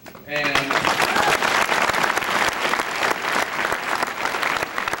 And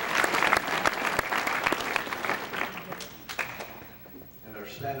our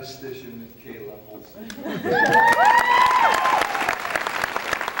statistician, Kayla Holson.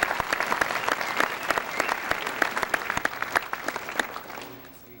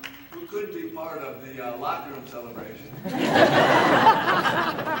 Could be part of the locker room celebration.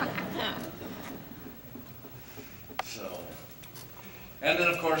 So, and then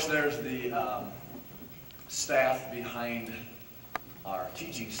of course there's the staff behind our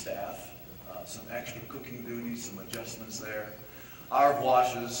teaching staff. Some extra cooking duties, some adjustments there. Arv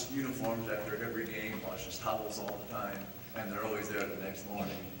washes uniforms after every game, washes towels all the time, and they're always there the next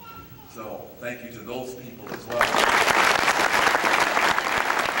morning. So thank you to those people as well.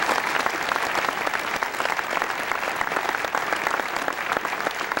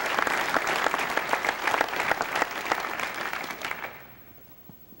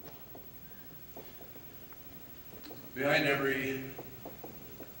 Behind every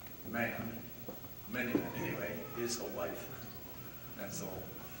man, many men anyway, is a wife. And so,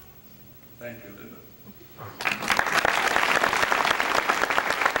 thank you, Linda.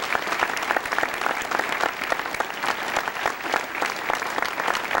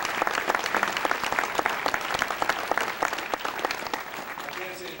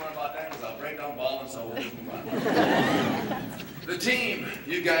 say any more about that because I'll break down ball, and so we'll just move on. The team,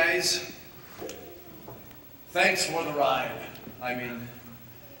 you guys, thanks for the ride. I mean,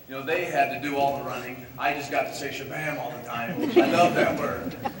 you know, they had to do all the running. I just got to say shabam all the time. I love that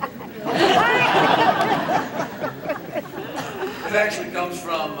word. It actually comes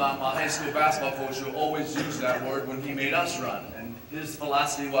from my high school basketball coach who always used that word when he made us run. And his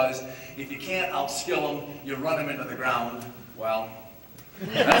philosophy was, if you can't outskill them, you run them into the ground. Well,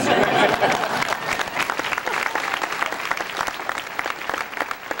 that's what we do.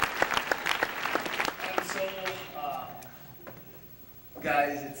 And so,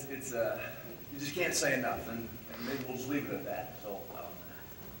 guys, it's you just can't say enough, and maybe we'll just leave it at that. So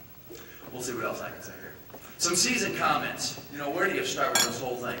we'll see what else I can say here. Some season comments. You know, where do you start with this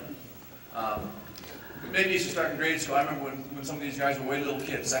whole thing? Maybe you should start in grade school. I remember when some of these guys were way little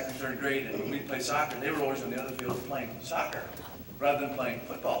kids, second, third grade, and when we'd play soccer, they were always on the other field playing soccer rather than playing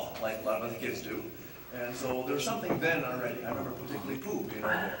football like a lot of other kids do. And so there was something then already. I remember particularly Poop, you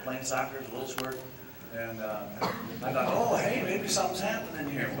know, playing soccer as a little squirt. And I thought, oh, hey, maybe something's happening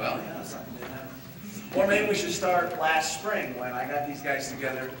here. Well, yeah, something did happen. Or maybe we should start last spring when I got these guys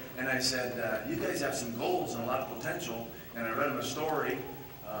together and I said, you guys have some goals and a lot of potential. And I read them a story,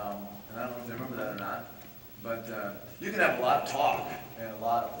 and I don't know if they remember that or not, but you can have a lot of talk and a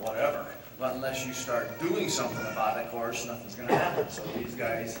lot of whatever, but unless you start doing something about it, of course, nothing's going to happen. So these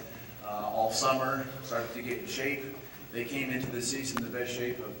guys, all summer, started to get in shape. They came into the season in the best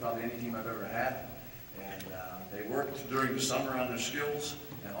shape of probably any team I've ever had. And they worked during the summer on their skills.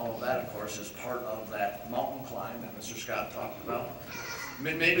 And all of that, of course, is part of that mountain climb that Mr. Scott talked about.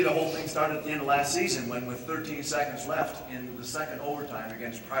 Maybe the whole thing started at the end of last season when, with 13 seconds left in the second overtime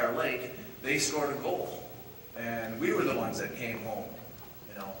against Prior Lake, they scored a goal. And we were the ones that came home,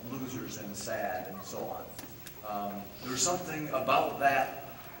 you know, losers and sad and so on. There was something about that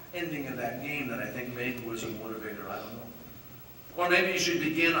ending of that game that I think maybe was a motivator, I don't know. Or maybe you should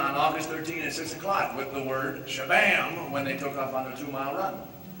begin on August 13 at 6 o'clock with the word shabam when they took off on their 2-mile run.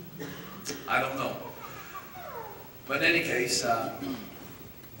 I don't know. But in any case,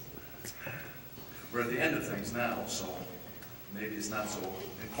 we're at the end of things now, so maybe it's not so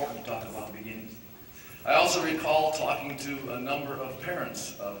important to talk about beginnings. I also recall talking to a number of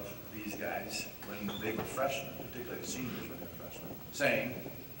parents of these guys when they were freshmen, particularly the seniors when they were freshmen, saying,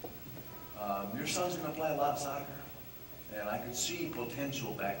 your son's going to play a lot of soccer. And I could see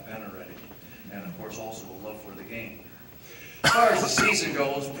potential back then already, and of course also a love for the game. As far as the season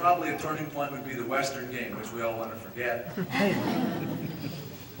goes, probably a turning point would be the Western game, which we all want to forget.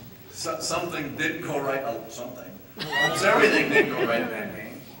 Something didn't go right, almost everything didn't go right in that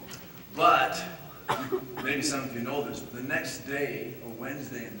game. But, maybe some of you know this, the next day, or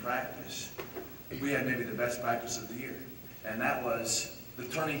Wednesday in practice, we had maybe the best practice of the year. And that was the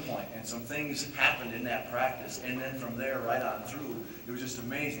turning point, and some things happened in that practice, and then from there right on through, it was just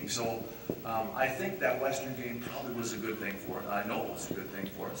amazing. So I think that Western game probably was a good thing for it. I know it was a good thing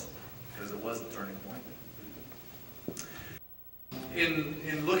for us, because it was a turning point.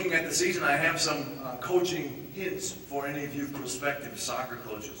 In looking at the season, I have some coaching hints for any of you prospective soccer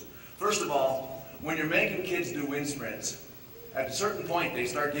coaches. First of all, when you're making kids do wind sprints, at a certain point, they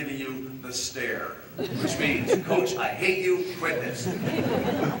start giving you the stare, which means, Coach, I hate you, quit this.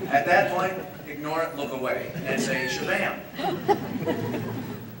 At that point, ignore it, look away, and say, shabam.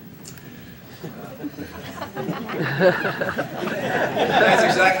 That's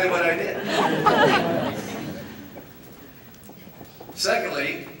exactly what I did.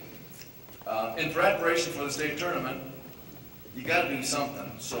 Secondly, in preparation for the state tournament, you got to do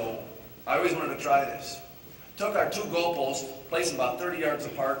something. So I always wanted to try this. Took our 2 goalposts, placed them about 30 yards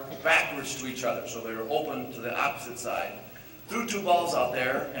apart, backwards to each other, so they were open to the opposite side. Threw 2 balls out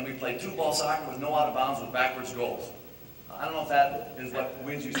there, and we played 2-ball soccer with no out of bounds with backwards goals. I don't know if that is what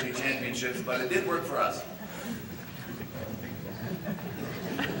wins you state championships, but it did work for us.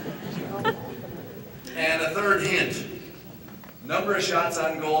 And a third hint, number of shots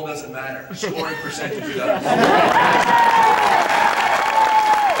on goal doesn't matter, scoring percentage does.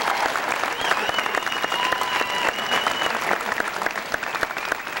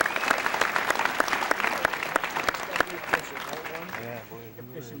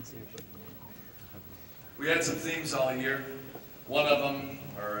 We had some themes all year. One of them,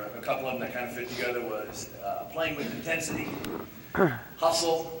 or a couple of them that kind of fit together, was playing with intensity,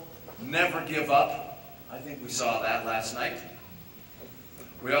 hustle, never give up. I think we saw that last night.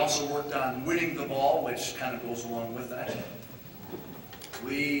 We also worked on winning the ball, which kind of goes along with that.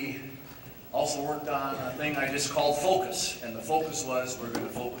 We also worked on a thing I just called focus, and the focus was we're going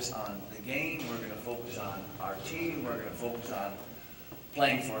to focus on the game, we're going to focus on our team, we're going to focus on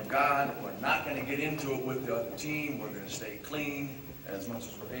playing for God. We're not going to get into it with the other team. We're going to stay clean as much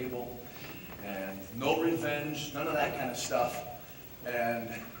as we're able. And no revenge, none of that kind of stuff. And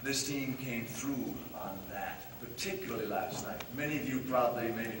this team came through on that, particularly last night. Many of you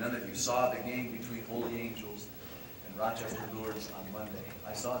probably, maybe none of you, saw the game between Holy Angels and Rochester Brewers on Monday.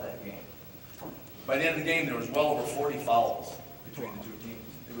 I saw that game. By the end of the game, there was well over 40 fouls between the two teams.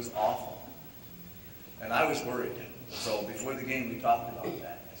 It was awful. And I was worried. So before the game, we talked about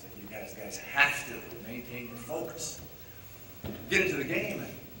that. I said, you guys have to maintain your focus. Get into the game,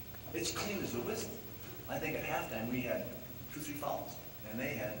 and it's clean as a whistle. I think at halftime, we had 2-3 fouls, and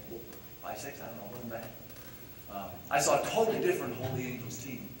they had 5-6, I don't know, it wasn't bad. I saw a totally different Holy Angels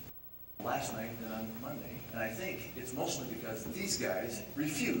team last night than on Monday, and I think it's mostly because these guys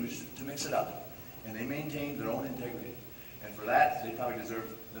refused to mix it up, and they maintained their own integrity. And for that, they probably deserve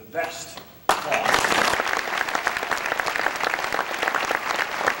the best applause.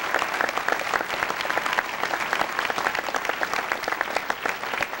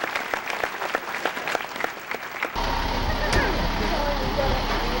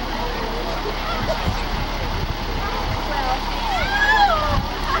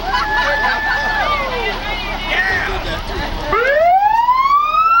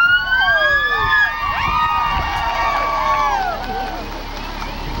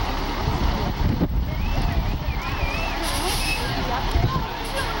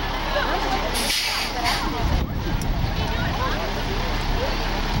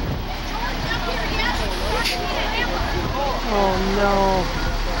 Oh no.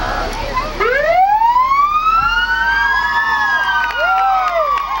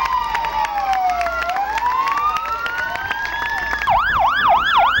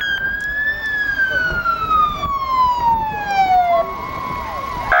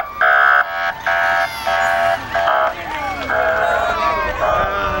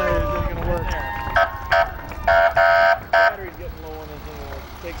 Battery's getting low on this thing.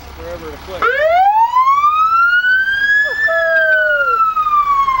 It takes forever to click.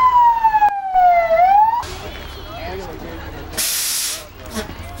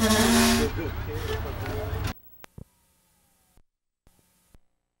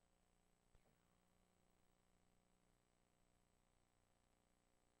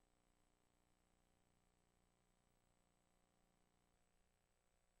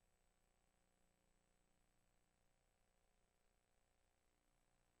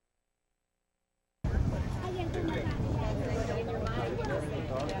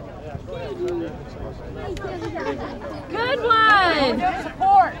 Good one!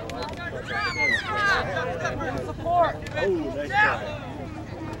 Support! Support! Oh, nice try.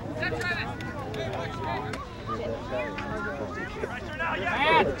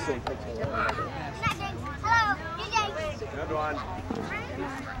 Good one.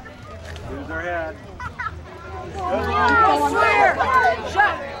 Use their head. Good one. Swear!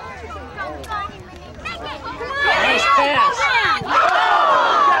 Shut! Nice pass!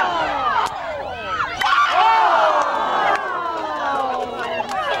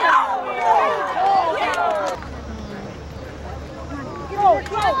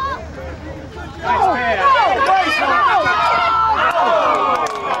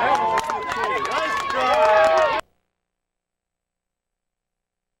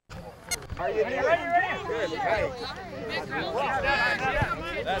 Are you ready? Good. Nice.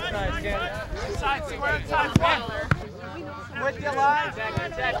 That's nice, Ken. Side square, side square. With your line.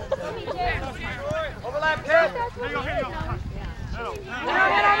 Overlap, Ken. Here you go, here you go.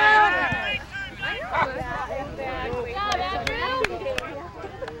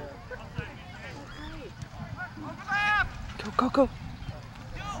 Go, go, go.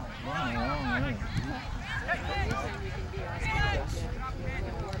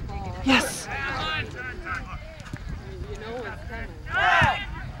 Yes.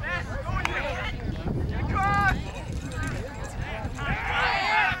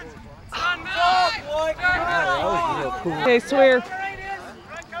 Okay, swear.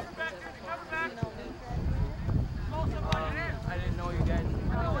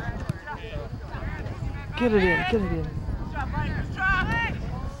 Get it in, get it in.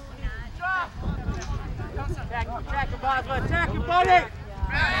 Attack your body, attack your body!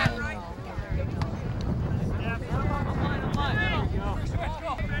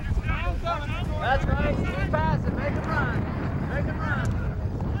 That's right, keep passing, make him run. Make him run.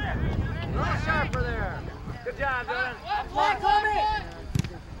 A little sharper there. Good job, Dylan. Fly coming!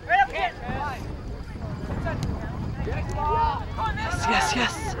 Right up here! Yes,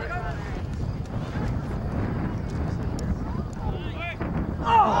 yes.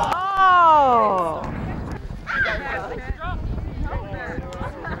 Oh!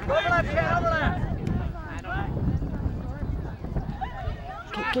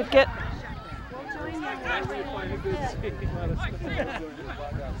 Get.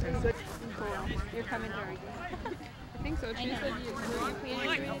 You're coming during. I think so. She said you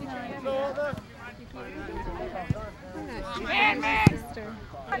sister.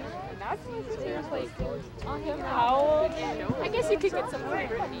 How old? I guess you could get some from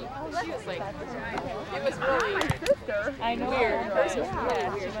Brittany. She was like, it was really I know. Weird.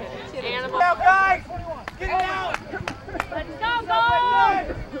 Yeah, weird. Animal. Go, guys! Get it out! Let's go, go!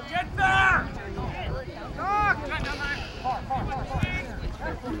 Get there!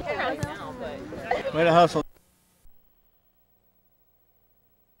 Way to hustle.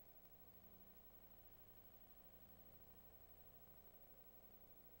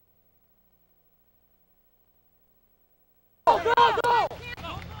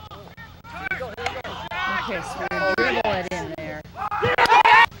 Okay, so we dribble it in there.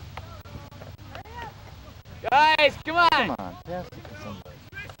 Guys, come on! Come on, pass it to somebody.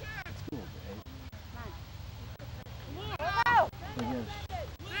 It's cool,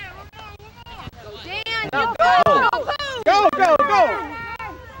 Dan, go! Go, go, go!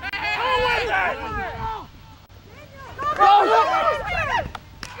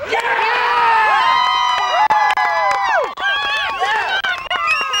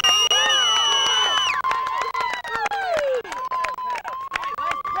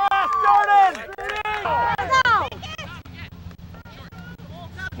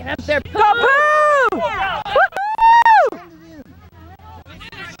 Get up there, Go, Pooh!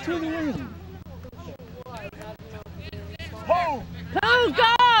 To the ring. Pooh,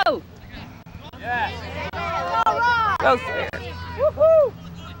 go! Go, Sawyer. Woohoo!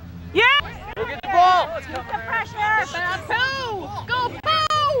 Yeah! Go get the ball! Pooh! Go,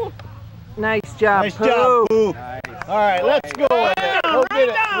 Pooh! Nice job, Nice Pooh. job, Pooh. All right, let's go. Go get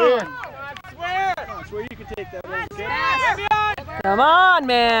it. Swear. Swear! Swear you can take that little kid. Come on,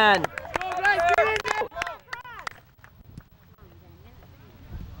 man. Come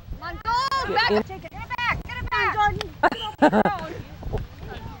on, go! Back in. Take it. Get it back! Get it back, Jordan!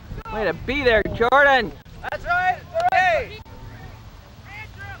 Way to be there, Jordan. That's right! Hey!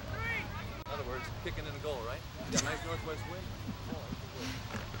 In other words, kicking in a goal, right? You got a nice northwest wind.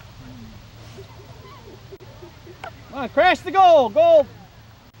 Come on, crash the goal. Goal.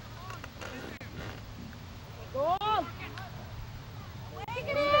 Goal! Take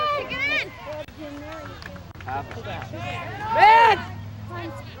it in! Take it in! Man!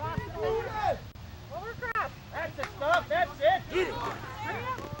 Overcross! That's it, stuff. That's it. Get it!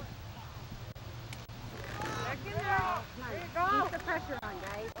 Keep the pressure on,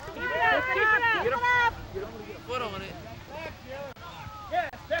 guys. Keep it up! Keep it up! Keep it up! You don't want to get a foot on it. Yes,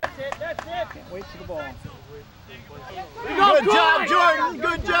 that's it. That's it. Can't wait for the ball. Good job, Jordan.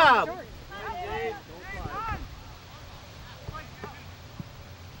 Good job.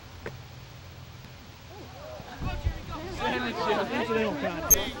 Incidental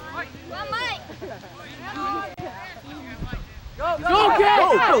contact. Well, Mike! Go, Go, Ken!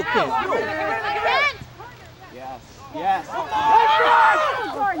 Go, Ken. Go. Again! Yes. Yes.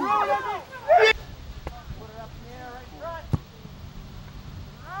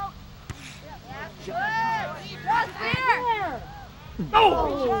 Just there! No!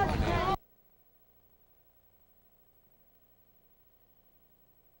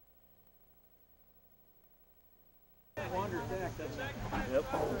 Yep.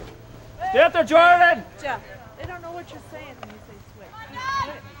 Stay up there, Jordan! Jeff, they don't know what you're saying when you say switch.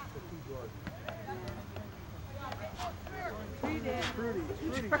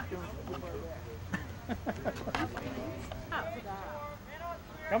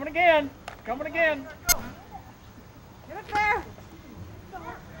 Coming again. Coming again. Get up there!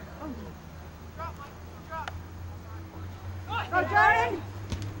 Go, Jordan!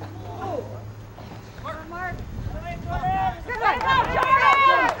 Mark! Good one! Go, Jordan!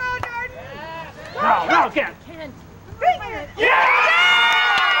 Go, Jordan! No, Ken. Kent!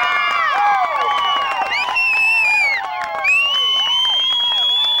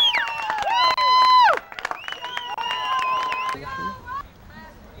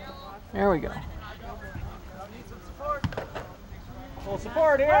 There we go. Full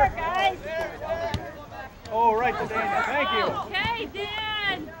support here. Guys. Oh, right to Daniel. Thank you. Okay,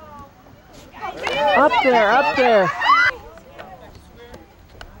 Dan! Up there, up there.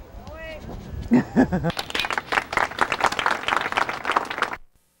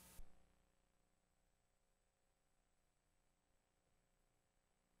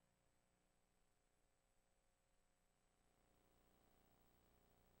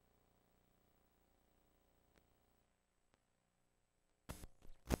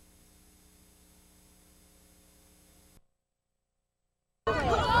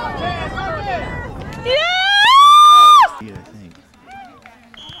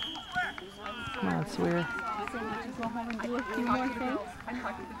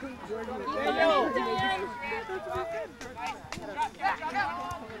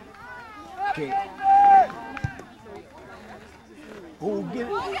 Okay. Oh, get it.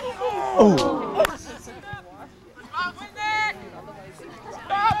 Oh.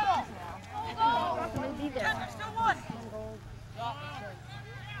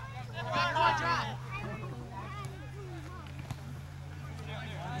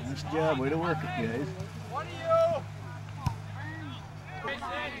 Nice job. Way to work it, guys.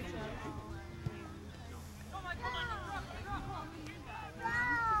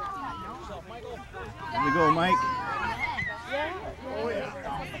 Here we go, Mike. Oh,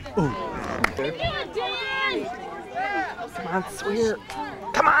 yeah. Oh, okay. Come on, Swear.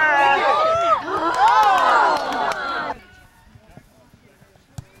 Come on!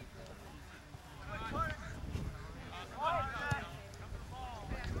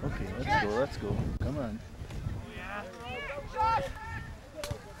 Okay, let's go. Come on.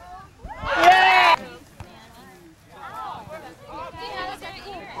 Yeah!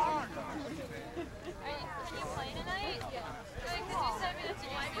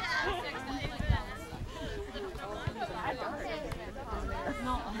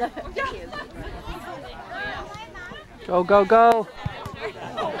 Go, go, go.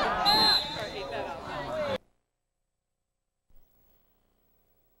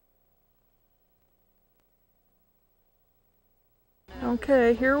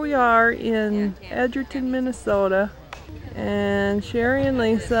 Okay, here we are in Edgerton, Minnesota, and Sherry and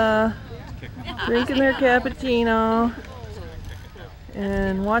Lisa drinking their cappuccino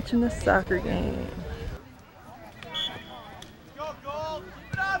and watching the soccer game.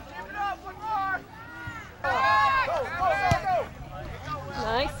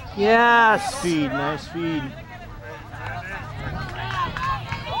 Nice. Yes. Feed, nice feed.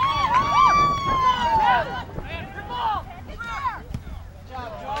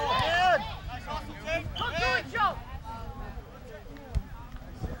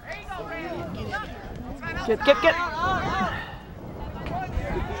 Get.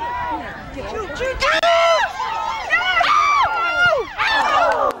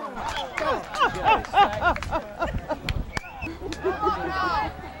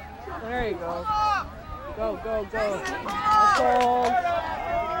 There you go. Go. That's all.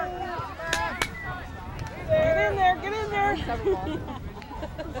 Get in there.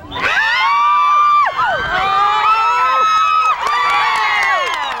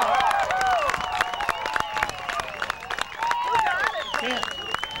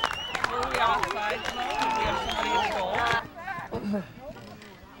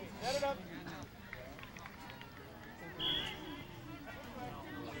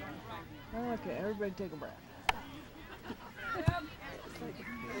 Okay, everybody take a breath.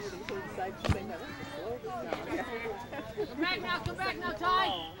 Come back now, Ty.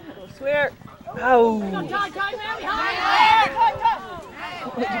 Go, Swear. Oh. Ty, man, behind.